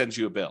where they send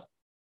you a bill.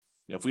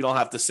 If we don't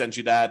have to send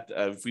you that,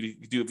 if we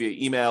do it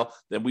via email,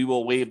 then we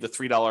will waive the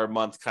 $3 a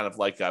month kind of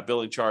like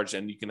billing charge,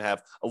 and you can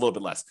have a little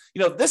bit less.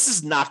 This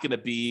is not going to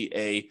be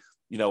a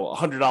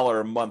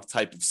 $100 a month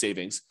type of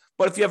savings,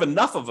 but if you have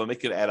enough of them, it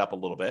could add up a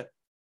little bit.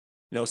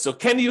 So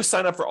can you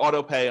sign up for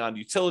auto pay on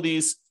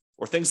utilities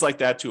or things like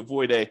that to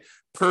avoid a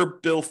per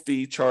bill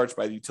fee charged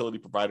by the utility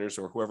providers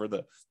or whoever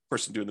the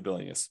person doing the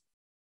billing is?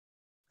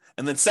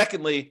 And then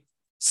secondly,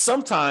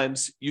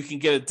 sometimes you can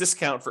get a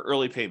discount for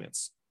early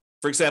payments.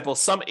 For example,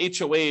 some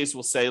HOAs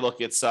will say,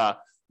 look, it's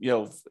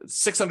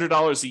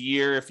 $600 a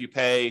year if you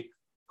pay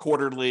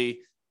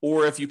quarterly,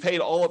 or if you paid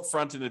all up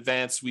front in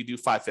advance, we do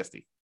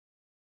 $550.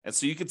 And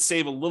so you could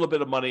save a little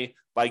bit of money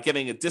by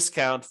getting a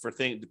discount for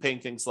paying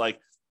things like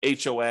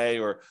HOA,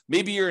 or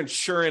maybe your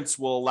insurance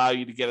will allow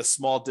you to get a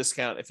small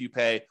discount if you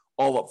pay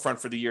all up front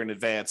for the year in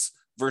advance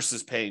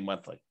versus paying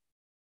monthly.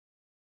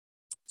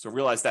 So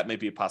realize that may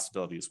be a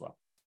possibility as well.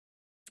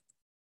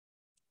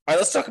 All right,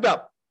 let's talk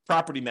about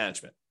property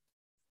management.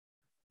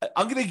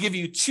 I'm going to give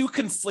you 2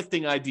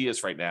 conflicting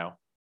ideas right now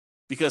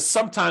because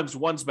sometimes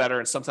one's better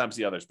and sometimes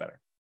the other's better.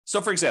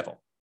 So for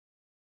example,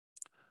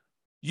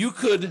 you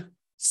could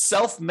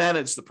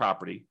self-manage the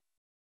property,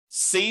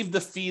 save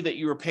the fee that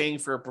you were paying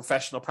for a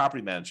professional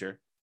property manager.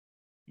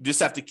 You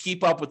just have to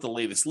keep up with the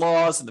latest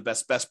laws and the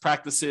best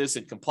practices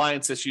and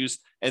compliance issues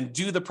and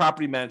do the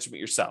property management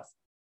yourself.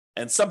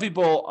 And some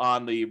people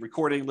on the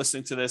recording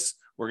listening to this,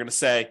 we're going to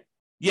say,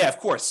 yeah, of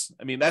course.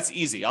 I mean, that's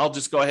easy. I'll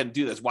just go ahead and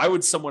do this. Why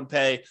would someone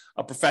pay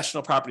a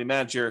professional property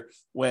manager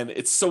when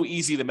it's so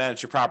easy to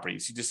manage your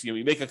properties? You just,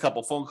 you make a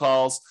couple phone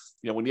calls.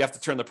 When you have to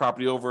turn the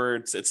property over,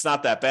 it's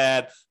not that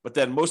bad. But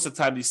then most of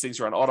the time, these things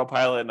are on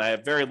autopilot, and I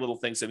have very little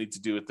things I need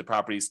to do with the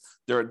properties.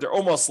 They're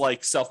almost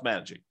like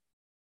self-managing.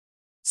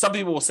 Some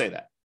people will say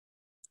that.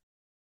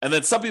 And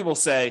then some people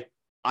say,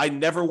 I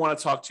never want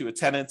to talk to a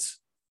tenant.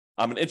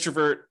 I'm an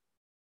introvert.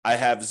 I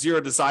have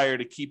zero desire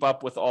to keep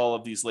up with all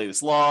of these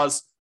latest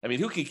laws. I mean,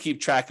 who can keep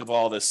track of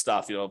all this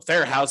stuff?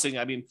 Fair housing.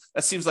 I mean,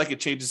 that seems like it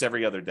changes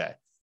every other day.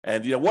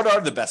 And, what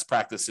are the best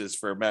practices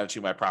for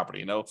managing my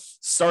property?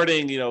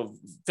 Starting,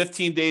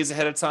 15 days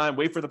ahead of time,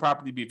 wait for the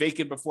property to be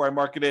vacant before I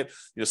market it,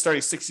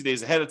 starting 60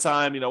 days ahead of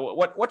time,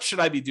 what should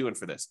I be doing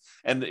for this?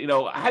 And,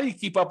 how do you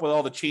keep up with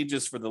all the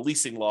changes for the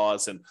leasing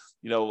laws? And,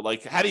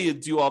 how do you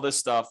do all this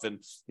stuff? And,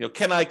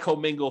 can I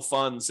commingle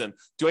funds? And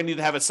do I need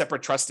to have a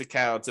separate trust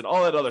account and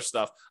all that other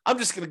stuff? I'm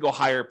just going to go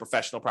hire a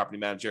professional property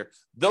manager.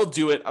 They'll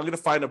do it. I'm going to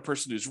find a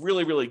person who's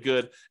really, really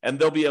good, and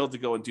they'll be able to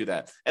go and do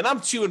that. And I'm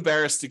too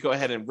embarrassed to go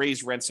ahead and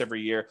raise rents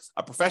every year.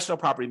 A professional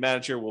property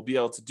manager will be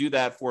able to do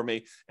that for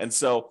me. And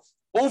so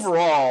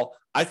overall,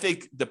 I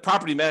think the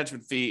property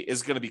management fee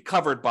is going to be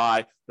covered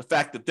by the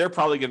fact that they're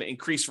probably going to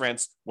increase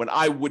rents when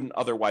I wouldn't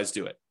otherwise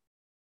do it.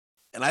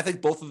 And I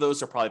think both of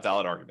those are probably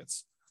valid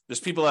arguments. There's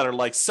people that are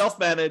like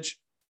self-manage,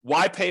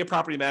 Why pay a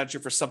property manager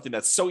for something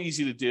that's so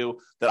easy to do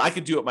that I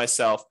could do it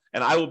myself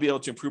and I will be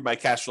able to improve my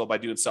cash flow by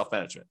doing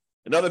self-management?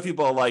 And other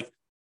people are like,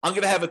 I'm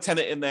going to have a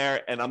tenant in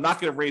there and I'm not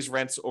going to raise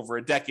rents over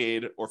a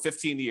decade or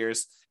 15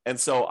 years. And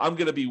so I'm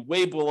going to be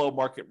way below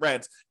market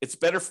rent. It's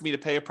better for me to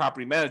pay a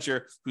property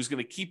manager who's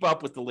going to keep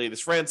up with the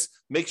latest rents,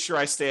 make sure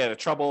I stay out of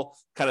trouble,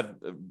 kind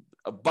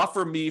of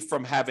buffer me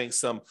from having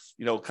some,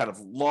 kind of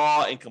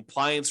law and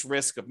compliance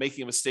risk of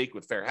making a mistake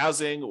with fair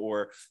housing,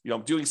 or,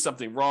 I'm doing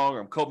something wrong,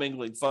 or I'm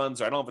commingling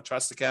funds, or I don't have a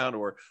trust account,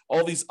 or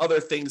all these other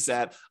things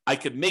that I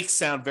could make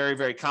sound very,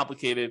 very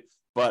complicated.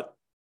 But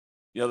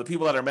the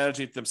people that are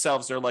managing it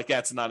themselves, they're like, yeah,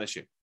 it's a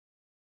non-issue.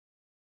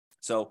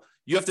 So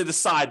you have to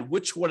decide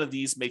which one of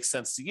these makes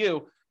sense to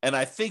you. And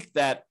I think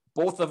that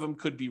both of them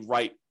could be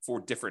right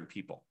for different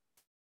people.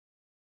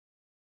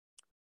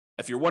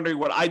 If you're wondering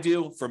what I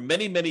do, for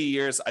many, many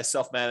years, I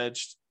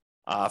self-managed.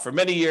 For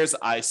many years,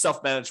 I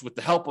self-managed with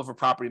the help of a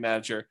property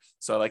manager.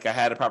 So I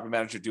had a property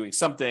manager doing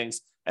some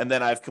things. And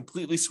then I've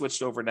completely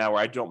switched over now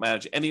where I don't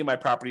manage any of my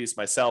properties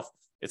myself.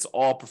 It's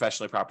all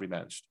professionally property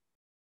managed.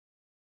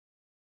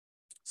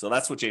 So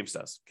that's what James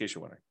does, in case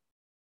you're wondering.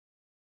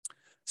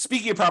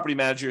 Speaking of property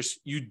managers,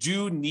 you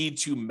do need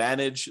to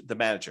manage the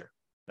manager.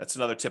 That's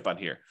another tip on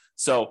here.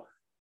 So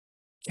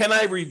can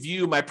I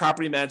review my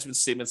property management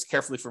statements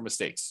carefully for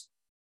mistakes?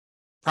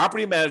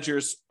 Property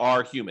managers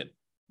are human.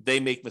 They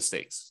make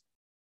mistakes.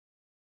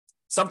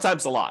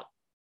 Sometimes a lot,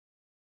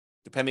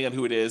 depending on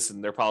who it is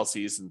and their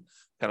policies and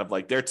kind of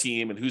like their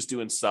team and who's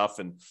doing stuff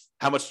and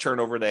how much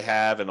turnover they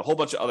have and a whole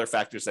bunch of other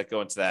factors that go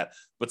into that.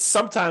 But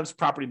sometimes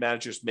property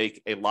managers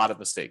make a lot of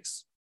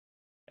mistakes.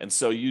 And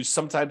so you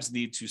sometimes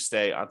need to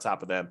stay on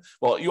top of them.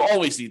 Well, you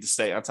always need to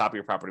stay on top of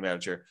your property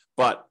manager,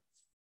 but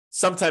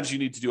sometimes you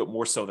need to do it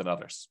more so than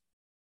others.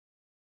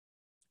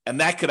 And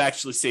that could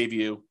actually save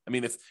you. I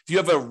mean, if you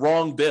have a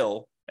wrong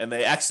bill and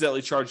they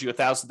accidentally charge you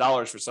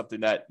 $1,000 for something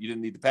that you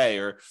didn't need to pay,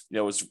 or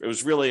it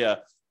was really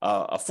a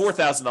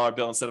 $4,000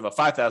 bill instead of a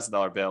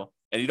 $5,000 bill,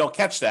 and you don't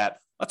catch that,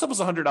 that's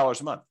almost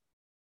 $100 a month.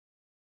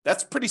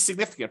 That's pretty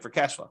significant for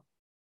cash flow.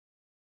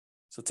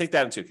 So take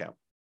that into account.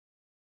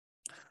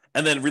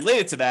 And then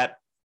related to that,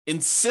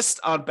 insist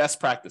on best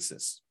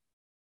practices.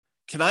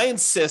 Can I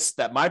insist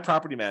that my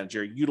property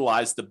manager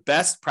utilize the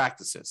best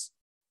practices?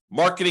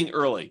 Marketing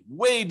early,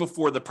 way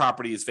before the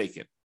property is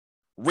vacant.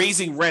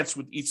 Raising rents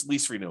with each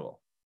lease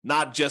renewal.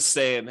 Not just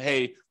saying,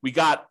 hey, we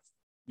got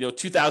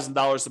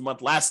 $2,000 a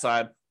month last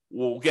time,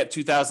 we'll get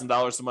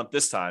 $2,000 a month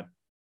this time.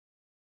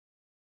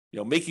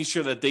 Making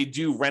sure that they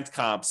do rent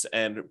comps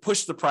and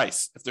push the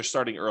price if they're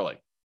starting early.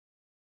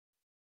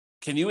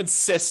 Can you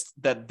insist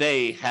that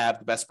they have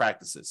the best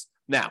practices?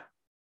 Now,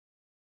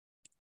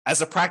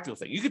 as a practical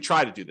thing, you could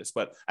try to do this,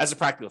 but as a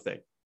practical thing,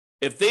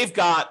 if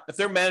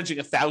they're managing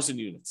 1,000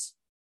 units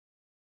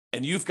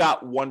and you've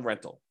got one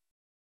rental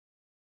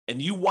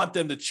and you want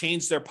them to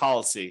change their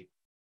policy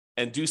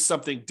and do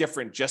something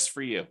different just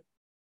for you,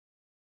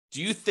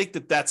 do you think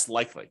that that's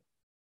likely?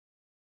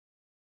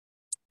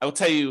 I will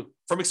tell you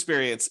from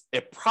experience,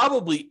 it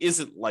probably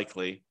isn't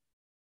likely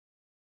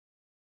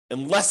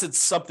unless it's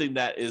something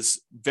that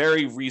is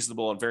very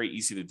reasonable and very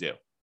easy to do.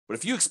 But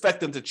if you expect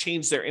them to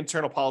change their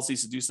internal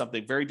policies to do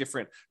something very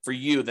different for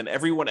you than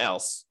everyone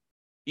else,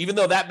 even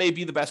though that may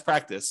be the best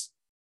practice,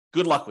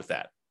 good luck with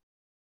that.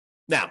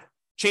 Now,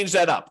 change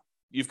that up.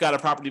 You've got a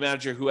property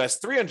manager who has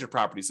 300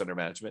 properties under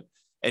management,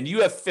 and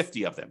you have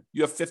 50 of them.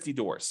 You have 50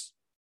 doors.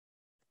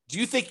 Do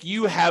you think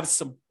you have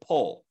some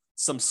pull,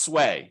 some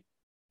sway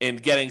in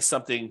getting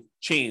something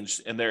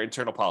changed in their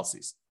internal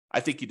policies? I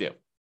think you do.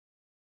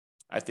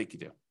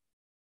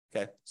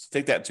 Okay, so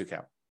take that into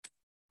account.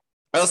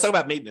 All right, let's talk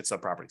about maintenance on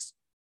properties.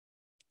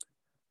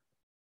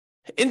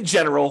 In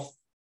general,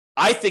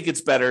 I think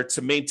it's better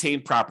to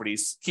maintain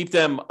properties, keep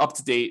them up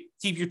to date,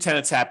 keep your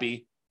tenants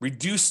happy,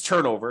 reduce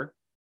turnover.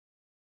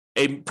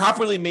 A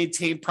properly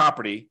maintained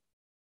property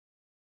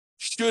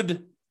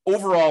should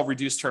overall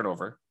reduce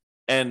turnover,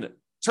 and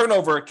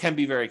turnover can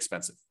be very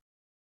expensive.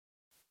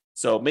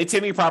 So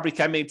maintaining your property,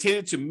 can maintain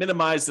it to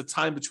minimize the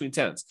time between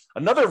tenants.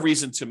 Another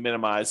reason to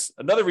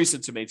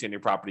maintain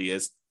your property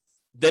is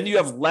then you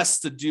have less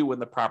to do when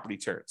the property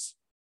turns.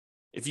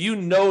 If you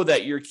know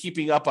that you're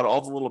keeping up on all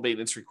the little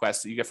maintenance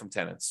requests that you get from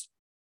tenants,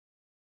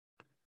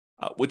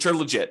 which are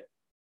legit,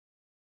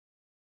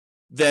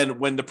 then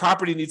when the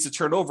property needs to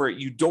turn over,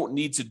 you don't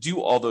need to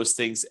do all those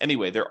things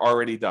anyway. They're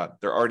already done.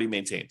 They're already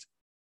maintained.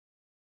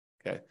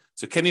 Okay.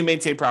 So can you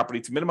maintain property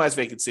to minimize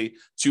vacancy,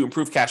 to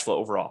improve cash flow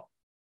overall?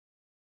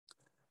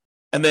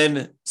 And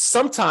then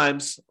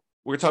sometimes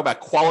we're talking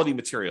about quality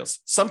materials.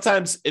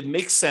 Sometimes it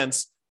makes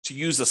sense to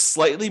use a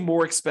slightly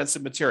more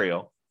expensive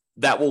material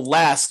that will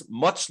last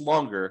much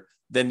longer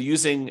than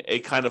using a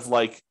kind of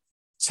like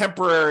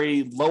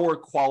temporary lower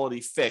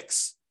quality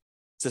fix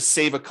to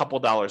save a couple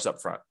dollars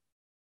up front.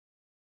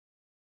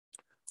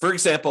 For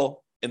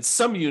example, in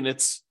some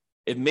units,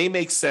 it may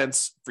make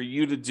sense for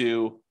you to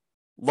do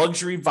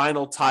luxury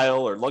vinyl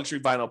tile or luxury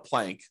vinyl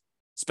plank,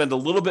 spend a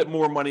little bit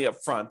more money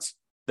up front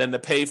than to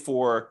pay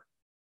for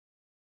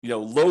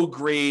low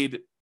grade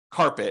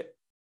carpet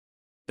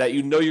that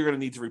you know you're going to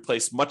need to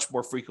replace much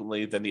more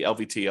frequently than the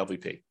LVT,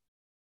 LVP.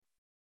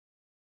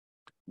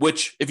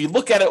 Which, if you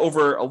look at it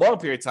over a long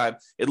period of time,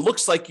 it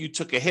looks like you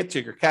took a hit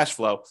to your cash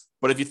flow.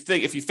 But if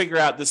you figure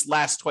out this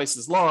lasts twice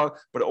as long,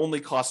 but it only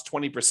costs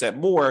 20%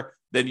 more,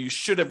 then you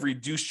should have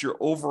reduced your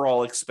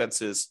overall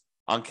expenses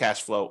on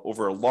cash flow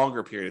over a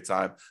longer period of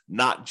time,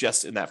 not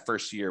just in that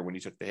first year when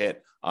you took the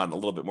hit on a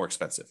little bit more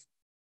expensive.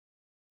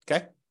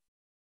 Okay?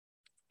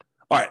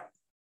 All right.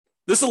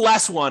 This is the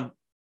last one.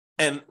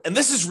 And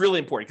this is really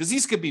important because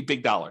these could be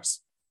big dollars.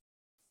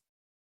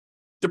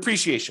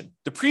 Depreciation.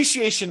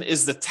 Depreciation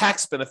is the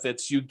tax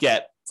benefits you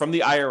get from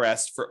the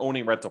IRS for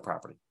owning rental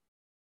property.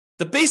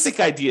 The basic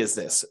idea is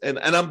this, and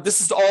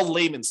this is all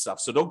layman stuff.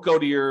 So don't go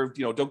into your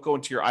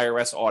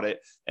IRS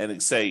audit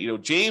and say,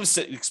 James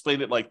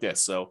explained it like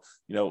this. So,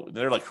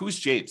 they're like, who's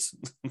James?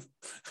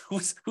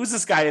 who's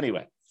this guy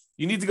anyway?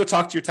 You need to go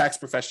talk to your tax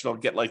professional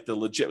and get like the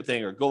legit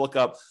thing, or go look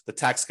up the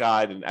tax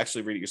guide and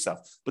actually read it yourself.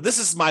 But this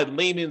is my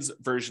layman's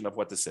version of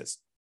what this is.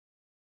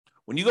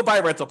 When you go buy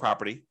a rental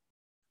property,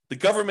 the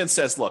government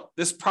says, look,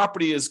 this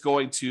property is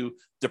going to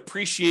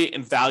depreciate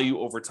in value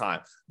over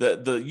time.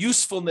 The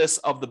usefulness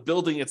of the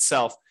building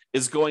itself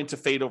is going to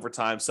fade over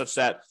time, such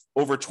that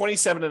over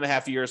 27 and a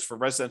half years for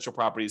residential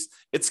properties,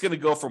 it's going to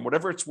go from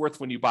whatever it's worth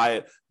when you buy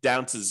it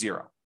down to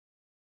zero.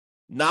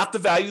 Not the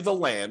value of the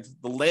land.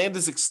 The land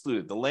is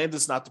excluded. The land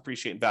does not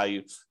depreciate in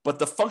value, but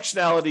the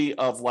functionality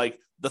of like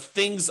the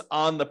things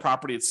on the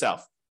property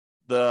itself,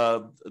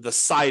 the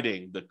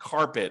siding, the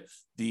carpet,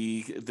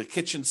 the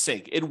kitchen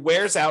sink, it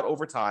wears out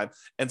over time.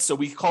 And so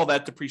we call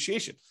that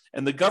depreciation.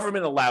 And the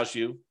government allows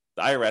you,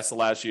 the IRS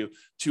allows you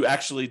to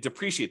actually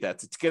depreciate that,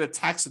 to get a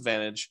tax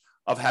advantage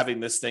of having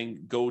this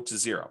thing go to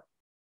zero.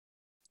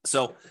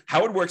 So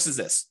how it works is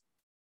this.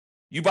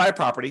 You buy a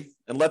property,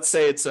 and let's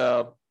say it's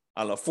a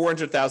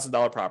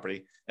 $400,000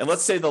 property. And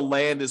let's say the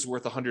land is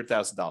worth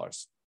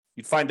 $100,000.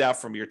 You'd find out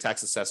from your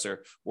tax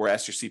assessor or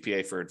ask your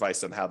CPA for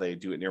advice on how they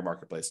do it in your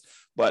marketplace.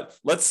 But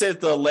let's say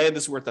that the land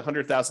is worth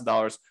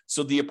 $100,000.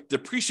 So the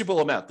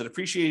depreciable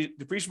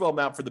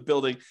amount for the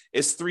building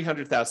is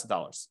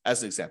 $300,000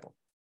 as an example.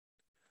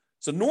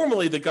 So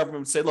normally the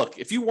government would say, look,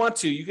 if you want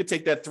to, you could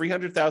take that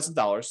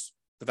 $300,000,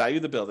 the value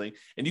of the building,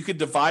 and you could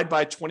divide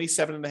by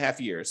 27 and a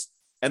half years.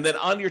 And then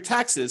on your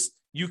taxes,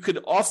 you could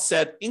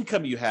offset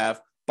income you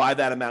have by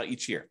that amount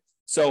each year.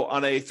 So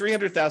on a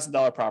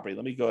 $300,000 property,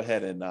 let me go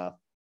ahead and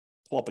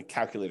pull up a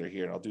calculator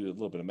here, and I'll do a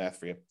little bit of math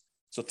for you.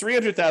 So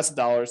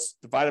 $300,000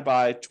 divided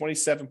by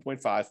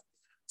 27.5.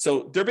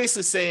 So they're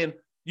basically saying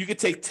you could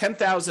take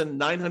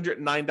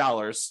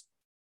 $10,909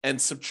 and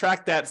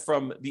subtract that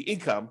from the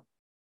income.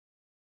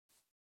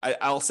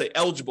 I'll say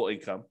eligible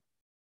income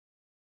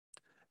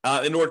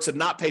in order to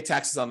not pay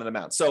taxes on that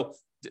amount. So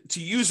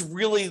to use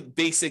really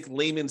basic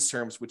layman's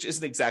terms, which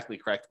isn't exactly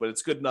correct, but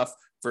it's good enough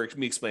for me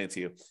to explain it to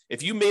you.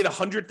 If you made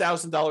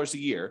 $100,000 a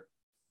year,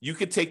 you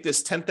could take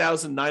this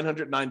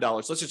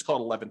 $10,909. Let's just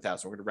call it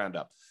 $11,000. We're going to round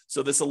up.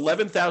 So this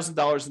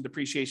 $11,000 in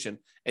depreciation,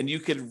 and you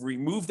could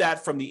remove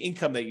that from the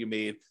income that you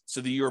made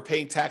so that you're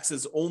paying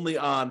taxes only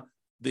on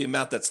the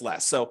amount that's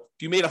less. So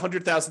if you made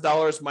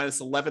 $100,000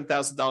 minus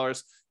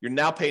 $11,000, you're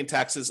now paying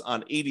taxes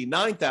on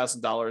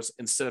 $89,000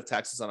 instead of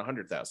taxes on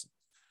 $100,000.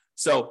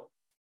 So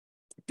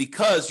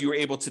because you were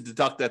able to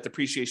deduct that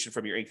depreciation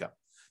from your income.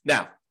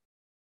 Now,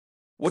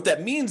 what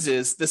that means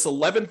is this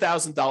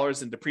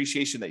 $11,000 in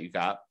depreciation that you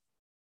got,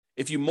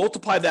 if you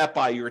multiply that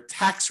by your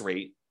tax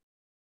rate,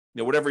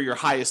 whatever your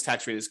highest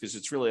tax rate is, because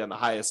it's really on the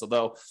highest,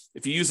 although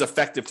if you use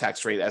effective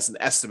tax rate as an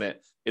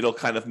estimate, it'll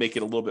kind of make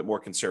it a little bit more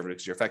conservative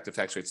because your effective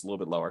tax rate is a little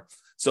bit lower.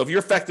 So if your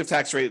effective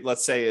tax rate,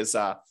 let's say, is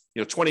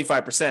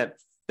 25%,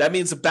 that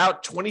means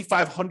about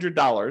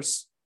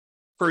 $2,500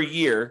 per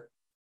year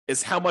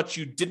is how much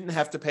you didn't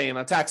have to pay in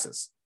on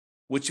taxes,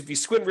 which if you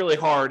squint really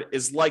hard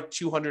is like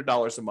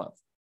 $200 a month.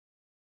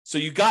 So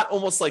you got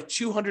almost like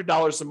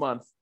 $200 a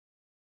month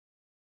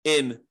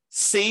in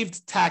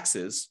saved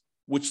taxes,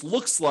 which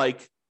looks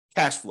like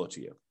cash flow to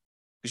you.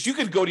 Because you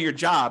could go to your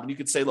job and you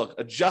could say, look,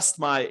 adjust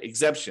my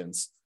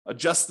exemptions,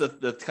 adjust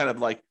the kind of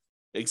like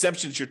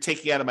exemptions you're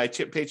taking out of my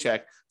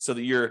paycheck so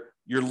that you're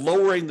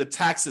lowering the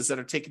taxes that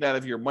are taken out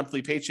of your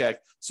monthly paycheck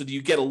so that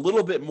you get a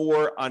little bit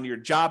more on your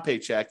job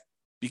paycheck,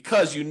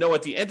 because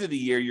at the end of the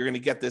year, you're going to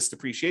get this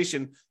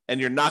depreciation and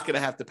you're not going to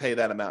have to pay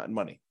that amount in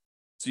money.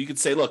 So you could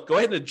say, look, go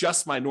ahead and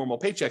adjust my normal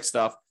paycheck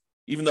stuff,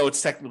 even though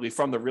it's technically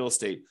from the real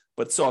estate.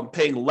 But so I'm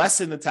paying less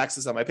in the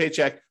taxes on my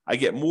paycheck. I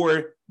get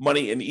more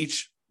money in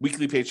each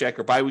weekly paycheck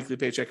or biweekly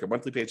paycheck or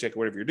monthly paycheck or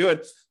whatever you're doing,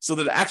 so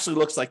that it actually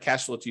looks like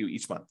cash flow to you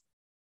each month.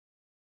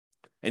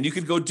 And you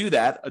could go do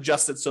that,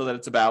 adjust it so that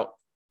it's about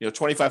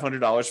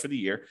 $2,500 for the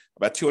year,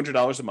 about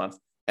 $200 a month.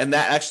 And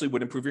that actually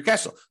would improve your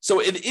cash flow. So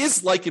it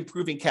is like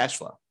improving cash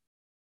flow,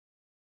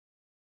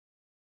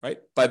 right?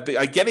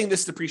 By getting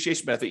this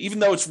depreciation benefit, even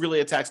though it's really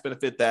a tax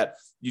benefit that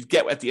you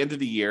get at the end of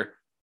the year,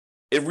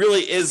 it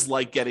really is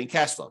like getting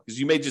cash flow, because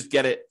you may just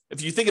get it.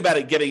 If you think about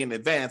it, getting in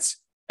advance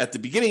at the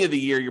beginning of the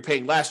year, you're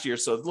paying last year.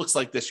 So it looks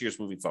like this year's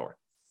moving forward.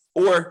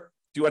 Or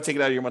if you want to take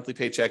it out of your monthly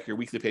paycheck, your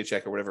weekly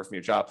paycheck, or whatever from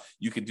your job,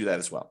 you can do that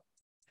as well.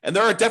 And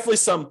there are definitely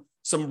some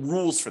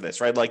rules for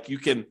this, right? Like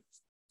if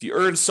you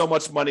earn so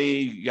much money,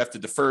 you have to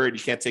defer it. You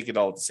can't take it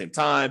all at the same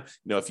time.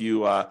 If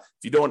you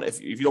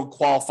don't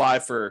qualify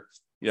for,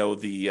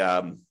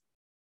 the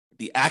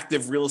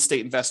active real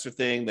estate investor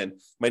thing, then you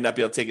might not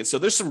be able to take it. So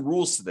there's some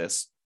rules to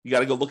this. You got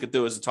to go look at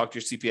those and talk to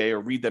your CPA or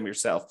read them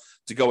yourself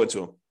to go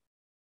into them.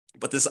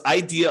 But this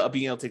idea of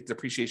being able to take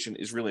depreciation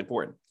is really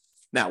important.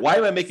 Now, why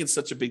am I making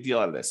such a big deal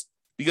out of this?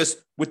 Because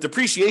with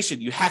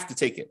depreciation, you have to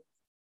take it.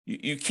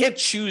 You can't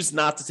choose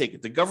not to take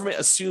it. The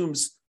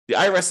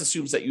IRS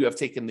assumes that you have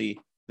taken the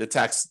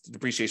tax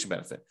depreciation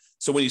benefit.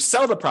 So when you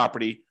sell the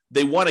property,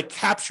 they want to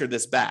capture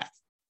this back.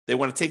 They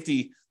want to take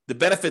the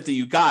benefit that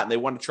you got and they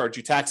want to charge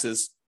you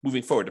taxes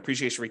moving forward,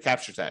 depreciation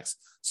recapture tax.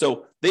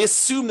 So they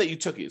assume that you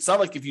took it. It's not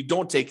like if you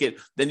don't take it,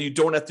 then you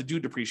don't have to do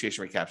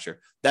depreciation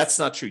recapture. That's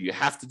not true. You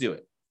have to do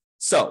it.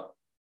 So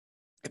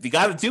if you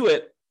got to do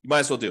it, you might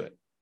as well do it.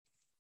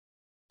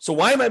 So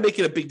why am I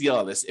making a big deal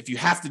of this if you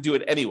have to do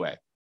it anyway?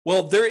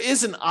 Well, there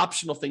is an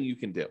optional thing you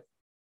can do.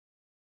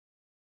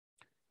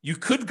 You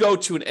could go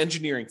to an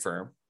engineering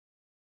firm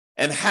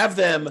and have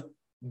them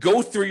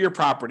go through your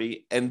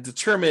property and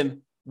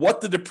determine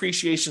what the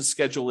depreciation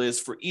schedule is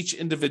for each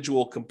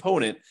individual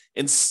component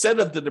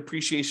instead of the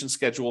depreciation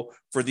schedule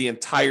for the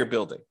entire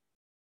building.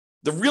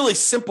 The really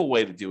simple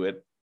way to do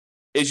it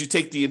is you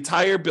take the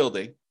entire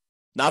building,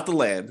 not the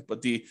land,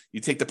 but you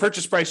take the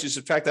purchase price, you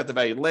subtract out the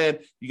value of the land,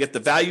 you get the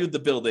value of the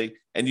building,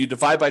 and you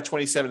divide by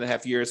 27 and a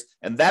half years,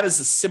 and that is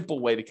a simple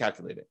way to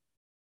calculate it.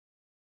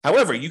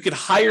 However, you could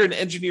hire an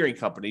engineering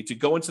company to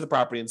go into the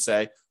property and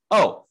say,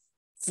 oh,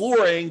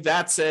 flooring,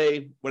 that's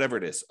a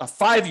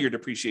 5-year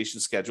depreciation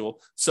schedule.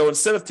 So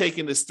instead of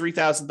taking this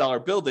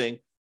 $3,000 building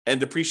and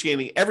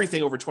depreciating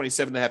everything over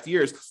 27 and a half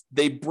years,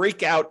 they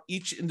break out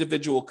each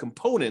individual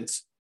component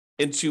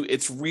into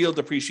its real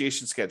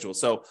depreciation schedule.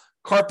 So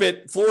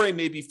flooring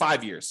may be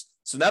 5 years.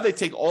 So now they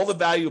take all the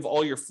value of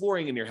all your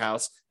flooring in your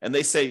house and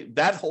they say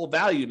that whole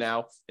value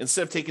now,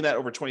 instead of taking that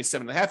over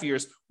 27 and a half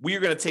years, we are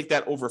going to take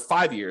that over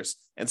 5 years.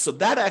 And so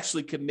that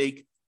actually can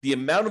make the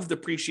amount of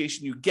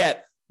depreciation you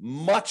get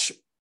much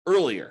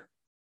earlier.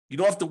 You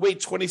don't have to wait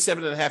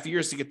 27 and a half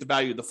years to get the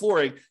value of the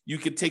flooring. You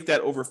can take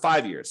that over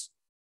 5 years,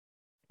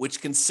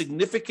 which can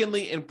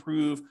significantly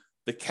improve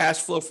the cash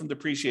flow from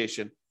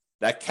depreciation,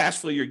 that cash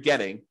flow you're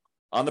getting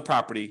on the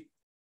property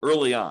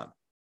early on.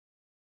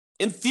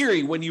 In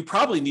theory, when you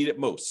probably need it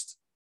most.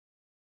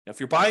 Now, if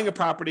you're buying a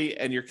property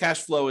and your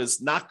cash flow is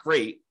not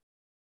great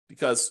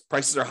because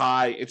prices are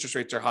high, interest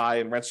rates are high,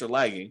 and rents are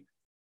lagging,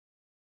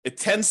 it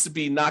tends to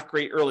be not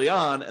great early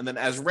on. And then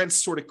as rents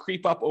sort of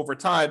creep up over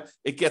time,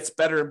 it gets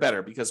better and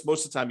better because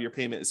most of the time your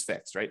payment is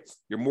fixed, right?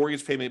 Your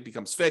mortgage payment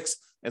becomes fixed.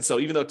 And so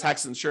even though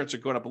taxes and insurance are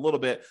going up a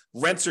little bit,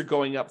 rents are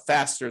going up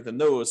faster than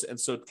those. And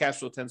so cash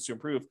flow tends to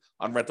improve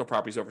on rental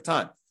properties over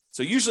time.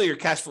 So usually your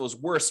cash flow is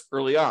worse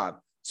early on.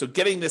 So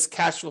getting this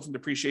cash flow from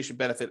depreciation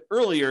benefit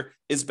earlier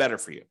is better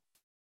for you.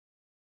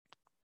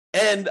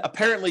 And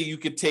apparently you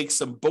could take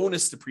some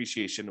bonus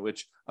depreciation,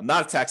 which I'm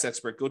not a tax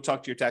expert. Go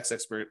talk to your tax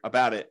expert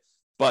about it.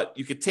 But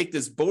you could take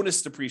this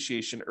bonus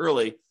depreciation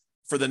early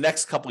for the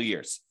next couple of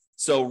years.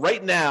 So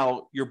right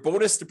now, your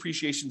bonus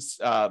depreciation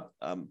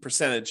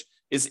percentage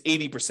is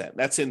 80%.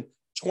 That's in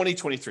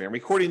 2023. I'm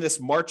recording this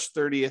March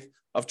 30th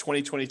of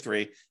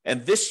 2023.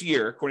 And this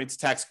year, according to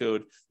tax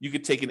code, you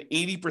could take an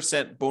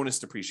 80% bonus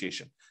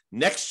depreciation.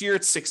 Next year,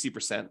 it's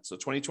 60%. So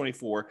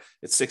 2024,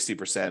 it's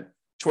 60%.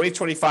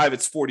 2025,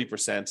 it's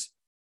 40%.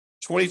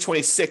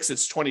 2026,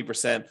 it's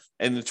 20%.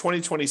 And in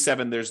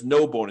 2027, there's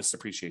no bonus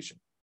depreciation.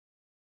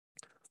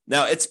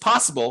 Now, it's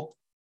possible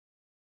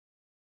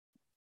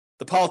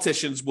the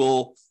politicians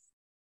will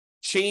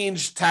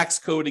change tax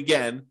code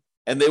again,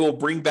 and they will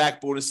bring back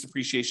bonus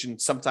depreciation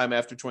sometime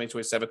after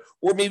 2027,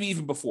 or maybe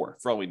even before,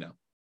 for all we know,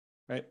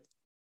 right?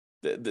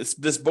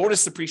 This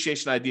bonus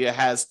depreciation idea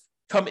has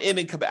come in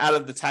and come out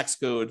of the tax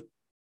code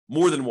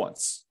more than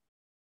once.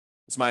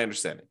 It's my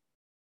understanding.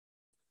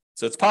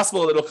 So it's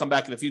possible that it'll come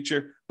back in the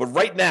future, but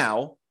right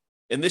now,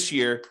 in this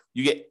year,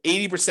 you get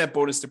 80%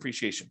 bonus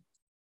depreciation.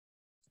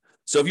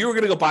 So if you were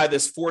going to go buy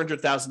this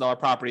 $400,000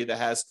 property that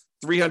has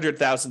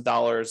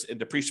 $300,000 in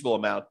depreciable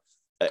amount,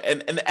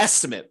 an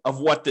estimate of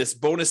what this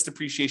bonus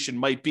depreciation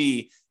might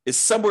be is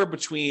somewhere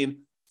between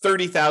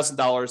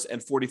 $30,000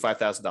 and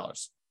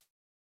 $45,000.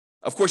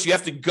 Of course, you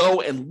have to go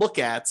and look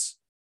at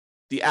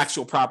the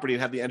actual property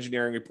and have the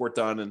engineering report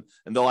done,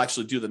 and they'll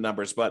actually do the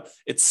numbers. But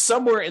it's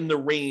somewhere in the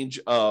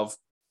range of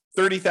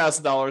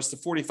 $30,000 to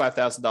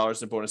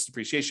 $45,000 in bonus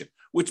depreciation,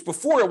 which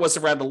before it was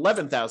around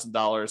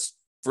 $11,000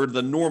 for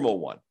the normal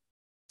one.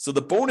 So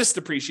the bonus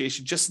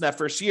depreciation just in that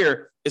first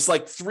year is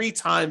like 3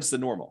 times the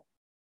normal.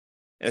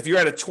 And if you're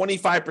at a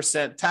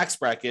 25% tax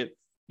bracket,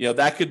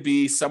 that could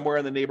be somewhere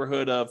in the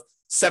neighborhood of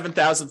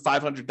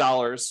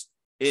 $7,500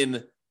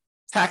 in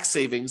tax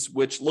savings,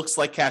 which looks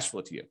like cash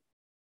flow to you.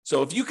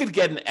 So if you could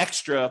get an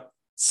extra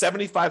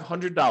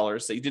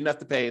 $7,500 that you didn't have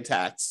to pay in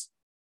tax,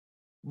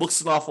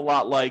 looks an awful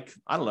lot like,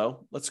 I don't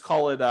know, let's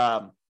call it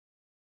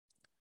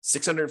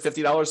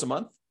 $650 a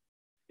month.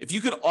 If you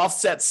could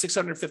offset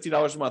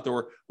 $650 a month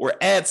or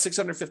add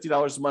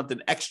 $650 a month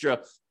in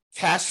extra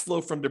cash flow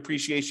from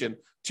depreciation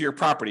to your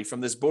property from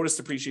this bonus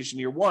depreciation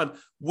year one,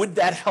 would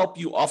that help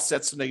you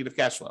offset some negative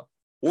cash flow?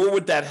 Or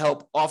would that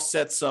help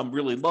offset some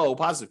really low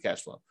positive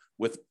cash flow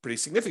with pretty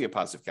significant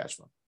positive cash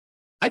flow?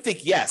 I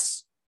think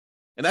yes.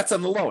 And that's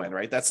on the low end,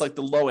 right? That's like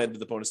the low end of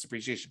the bonus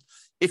depreciation.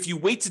 If you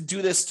wait to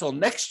do this till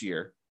next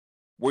year,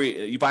 where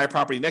you buy a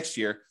property next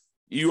year,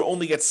 you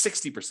only get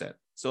 60%.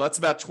 So that's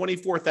about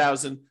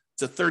 $24,000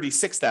 to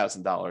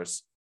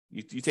 $36,000.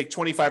 You take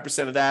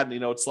 25% of that,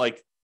 and it's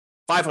like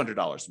 $500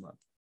 a month.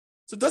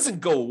 So it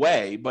doesn't go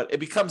away, but it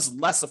becomes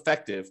less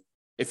effective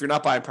if you're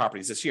not buying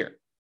properties this year.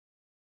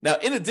 Now,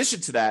 in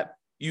addition to that,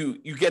 you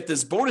get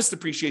this bonus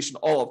depreciation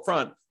all up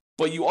front,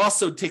 but you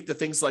also take the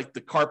things like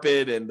the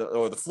carpet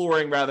or the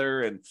flooring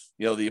rather, and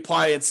the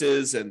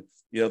appliances and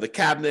the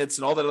cabinets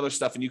and all that other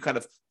stuff, and you kind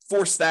of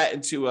force that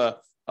into a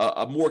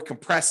more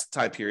compressed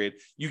time period.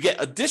 You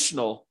get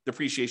additional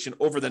depreciation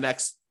over the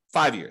next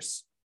 5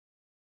 years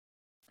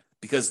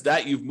because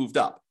that you've moved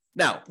up.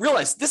 Now,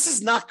 realize this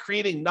is not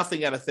creating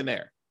nothing out of thin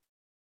air.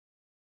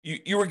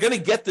 You were going to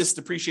get this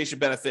depreciation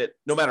benefit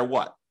no matter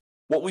what.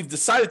 What we've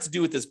decided to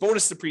do with this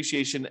bonus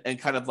depreciation and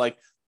kind of like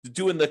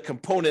doing the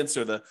components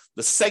or the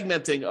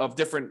segmenting of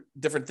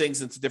different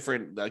things into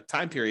different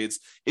time periods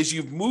is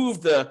you've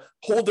moved the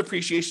whole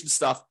depreciation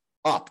stuff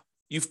up.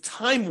 You've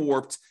time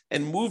warped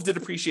and moved the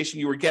depreciation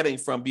you were getting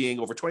from being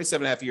over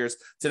 27 and a half years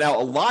to now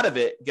a lot of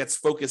it gets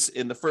focused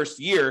in the first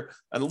year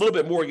and a little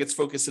bit more gets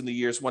focused in the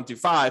years 1 through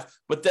 5.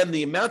 But then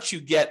the amount you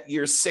get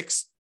years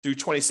 6 through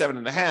 27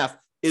 and a half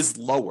is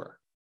lower.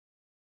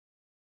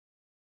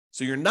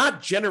 So you're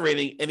not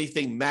generating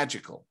anything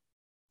magical.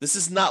 This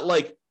is not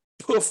like,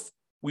 poof,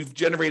 we've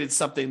generated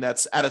something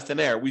that's out of thin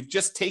air. We've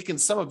just taken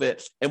some of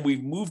it and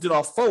we've moved it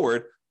all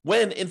forward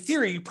when in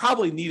theory, you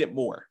probably need it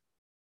more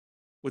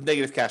with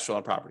negative cash flow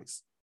on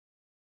properties.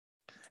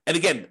 And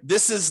again,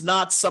 this is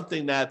not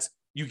something that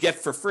you get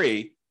for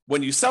free.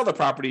 When you sell the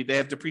property, they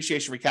have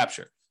depreciation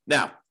recapture.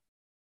 Now,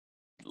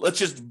 let's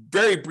just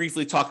very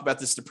briefly talk about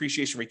this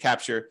depreciation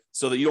recapture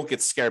so that you don't get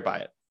scared by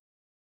it.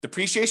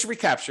 Depreciation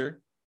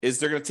recapture is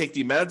they're going to take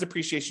the amount of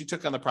depreciation you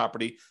took on the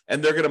property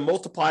and they're going to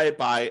multiply it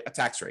by a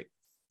tax rate.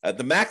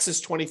 The max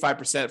is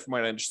 25% from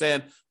what I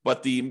understand,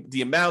 but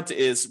the amount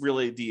is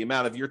really the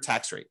amount of your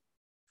tax rate.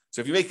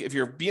 So if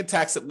you're being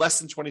taxed at less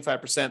than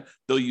 25%,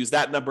 they'll use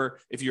that number.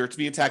 If you're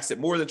being taxed at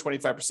more than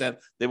 25%,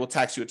 they will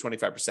tax you at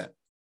 25%.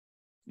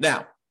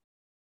 Now,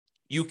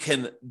 you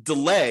can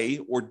delay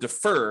or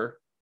defer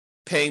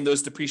paying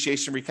those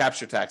depreciation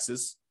recapture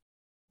taxes,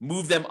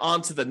 move them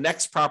onto the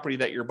next property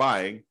that you're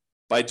buying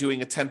by doing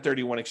a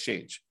 1031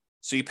 exchange.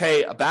 So you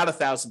pay about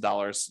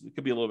 $1,000. It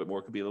could be a little bit more,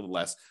 it could be a little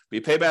less, but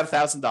you pay about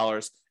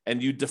 $1,000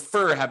 and you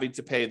defer having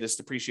to pay this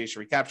depreciation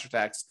recapture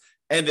tax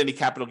and any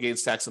capital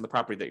gains tax on the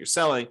property that you're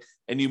selling,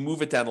 and you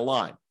move it down the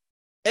line.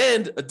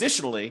 And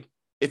additionally,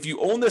 if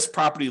you own this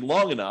property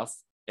long enough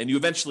and you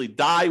eventually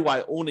die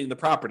while owning the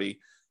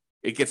property,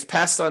 it gets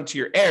passed on to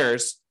your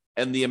heirs,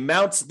 and the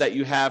amount that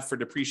you have for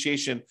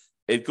depreciation,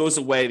 it goes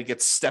away and it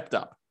gets stepped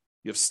up.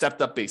 You have stepped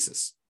up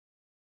basis.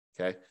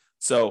 Okay.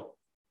 So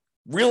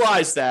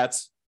realize that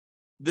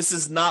this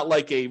is not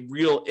like a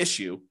real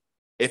issue.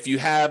 If you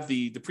have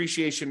the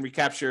depreciation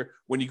recapture,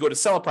 when you go to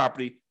sell a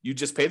property, you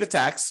just pay the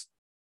tax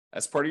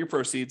as part of your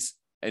proceeds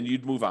and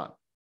you'd move on.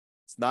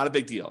 It's not a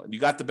big deal. And you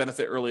got the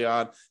benefit early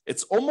on.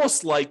 It's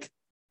almost like,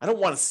 I don't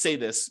want to say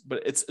this,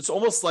 but it's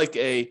almost like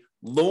a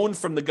loan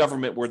from the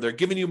government where they're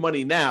giving you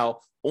money now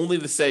only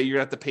to say you're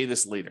going to have to pay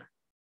this later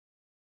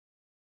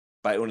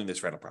by owning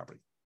this rental property.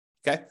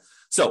 Okay.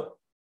 So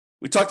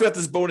we talked about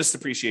this bonus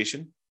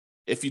depreciation.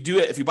 If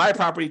you buy a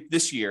property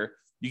this year,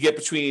 you get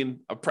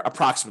between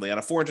approximately on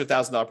a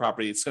 $400,000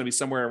 property, it's going to be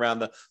somewhere around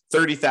the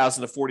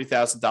 $30,000 to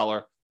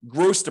 $40,000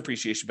 gross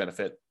depreciation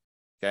benefit.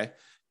 Okay.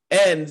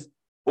 And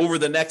over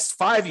the next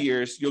 5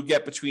 years, you'll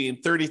get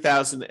between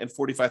 $30,000 and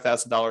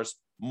 $45,000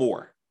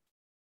 more.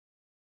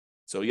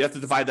 So you have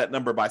to divide that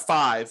number by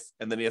 5,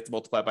 and then you have to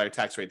multiply by your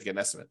tax rate to get an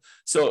estimate.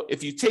 So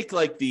if you take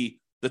like the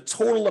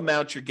total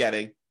amount you're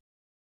getting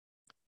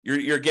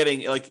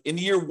like in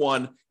year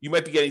one, you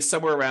might be getting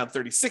somewhere around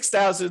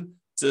 $36,000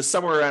 to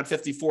somewhere around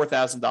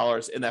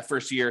 $54,000 in that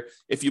first year.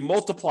 If you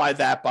multiply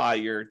that by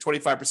your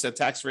 25%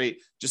 tax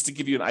rate, just to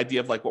give you an idea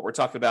of like what we're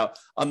talking about,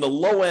 on the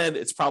low end,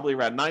 it's probably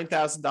around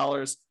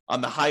 $9,000.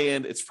 On the high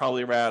end, it's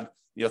probably around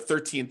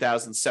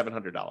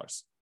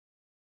 $13,700.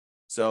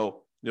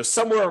 So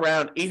somewhere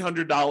around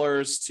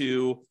 $800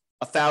 to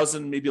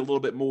 $1,000, maybe a little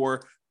bit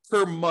more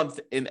per month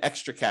in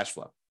extra cash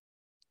flow.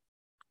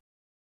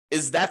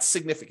 Is that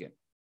significant?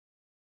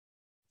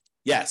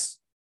 Yes,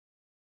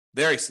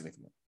 very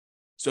significant.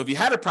 So if you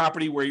had a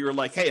property where you were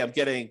like, hey, I'm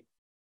getting,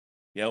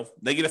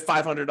 negative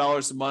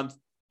 $500 a month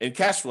in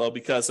cash flow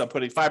because I'm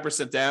putting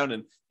 5% down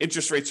and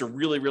interest rates are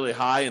really, really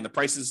high and the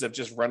prices have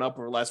just run up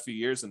over the last few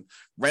years and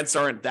rents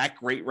aren't that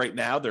great right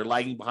now. They're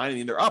lagging behind. I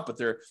mean, they're up, but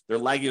they're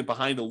lagging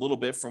behind a little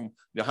bit from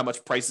how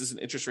much prices and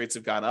interest rates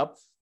have gone up.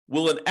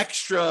 Will an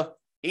extra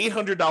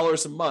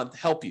 $800 a month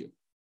help you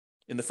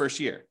in the first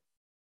year?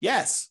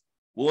 Yes.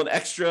 Will an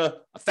extra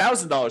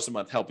 $1,000 a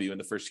month help you in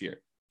the first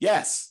year?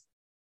 Yes.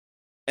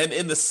 And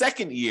in the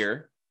second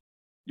year,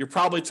 you're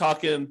probably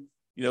talking,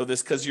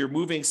 this because you're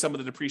moving some of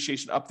the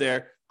depreciation up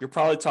there. You're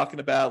probably talking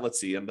about, let's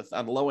see, on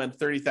the low end,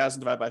 30,000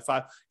 divided by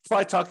 5. You're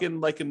probably talking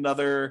like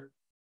another,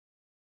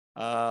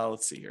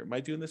 let's see here. Am I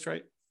doing this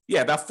right?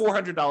 Yeah, about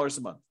 $400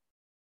 a month.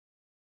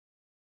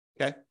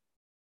 Okay.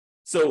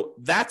 So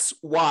that's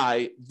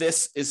why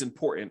this is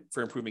important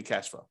for improving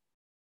cash flow.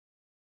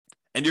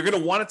 And you're going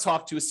to want to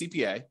talk to a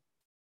CPA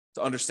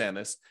to understand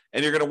this.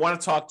 And you're going to want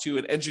to talk to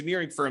an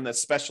engineering firm that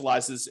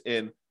specializes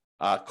in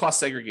cost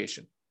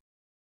segregation.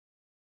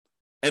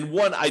 And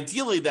one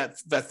ideally that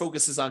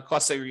focuses on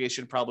cost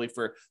segregation probably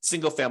for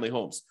single family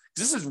homes.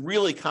 This is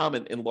really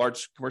common in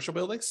large commercial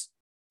buildings,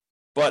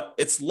 but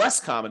it's less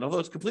common, although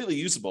it's completely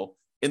usable,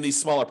 in these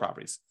smaller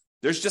properties.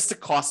 There's just a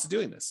cost to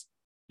doing this.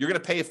 You're going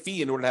to pay a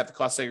fee in order to have the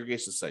cost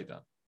segregation study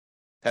done.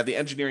 Have the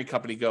engineering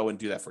company go and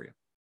do that for you.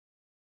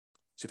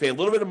 So you pay a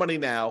little bit of money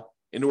now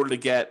in order to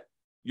get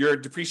your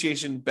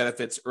depreciation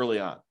benefits early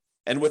on.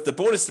 And with the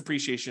bonus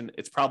depreciation,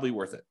 it's probably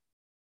worth it.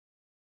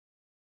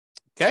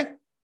 Okay?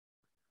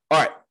 All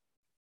right.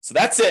 So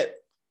that's it.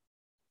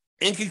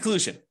 In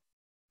conclusion,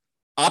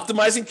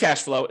 optimizing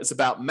cash flow is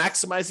about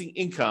maximizing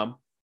income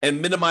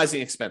and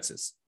minimizing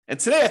expenses. And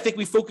today, I think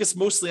we focus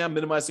mostly on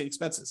minimizing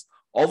expenses,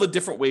 all the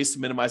different ways to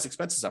minimize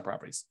expenses on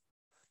properties.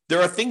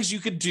 There are things you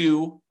could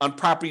do on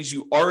properties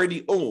you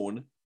already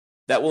own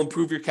that will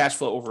improve your cash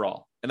flow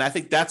overall. And I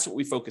think that's what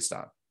we focused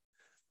on.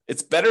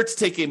 It's better to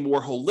take a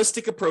more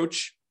holistic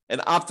approach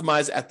and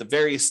optimize at the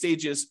various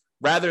stages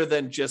rather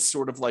than just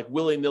sort of like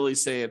willy-nilly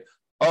saying,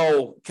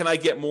 oh, can I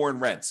get more in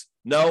rent?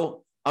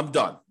 No, I'm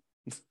done.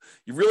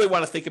 You really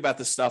want to think about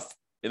this stuff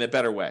in a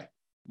better way,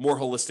 more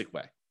holistic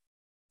way.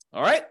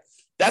 All right.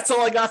 That's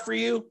all I got for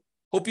you.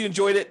 Hope you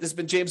enjoyed it. This has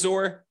been James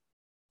Orr.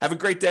 Have a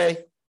great day.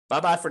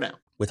 Bye-bye for now.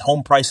 With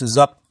home prices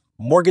up,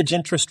 mortgage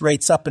interest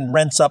rates up, and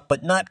rents up,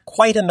 but not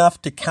quite enough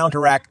to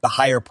counteract the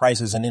higher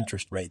prices and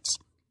interest rates.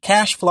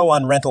 Cash flow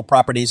on rental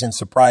properties in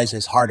Surprise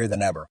is harder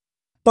than ever.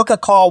 Book a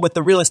call with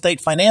the Real Estate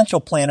Financial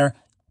Planner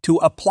to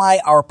apply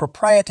our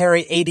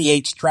proprietary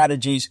 88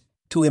 strategies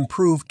to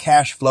improve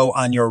cash flow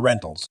on your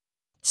rentals.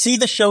 See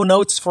the show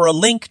notes for a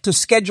link to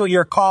schedule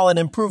your call and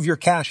improve your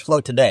cash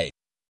flow today.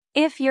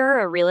 If you're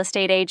a real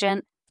estate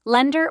agent,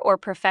 lender, or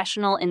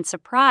professional in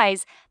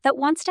Surprise that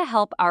wants to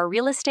help our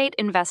real estate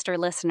investor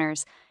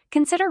listeners,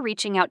 consider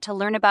reaching out to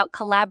learn about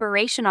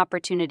collaboration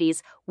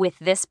opportunities with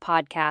this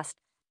podcast.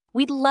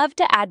 We'd love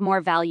to add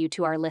more value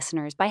to our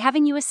listeners by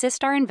having you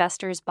assist our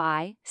investors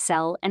buy,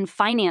 sell, and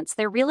finance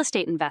their real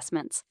estate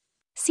investments.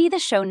 See the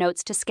show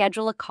notes to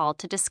schedule a call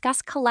to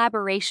discuss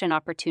collaboration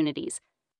opportunities.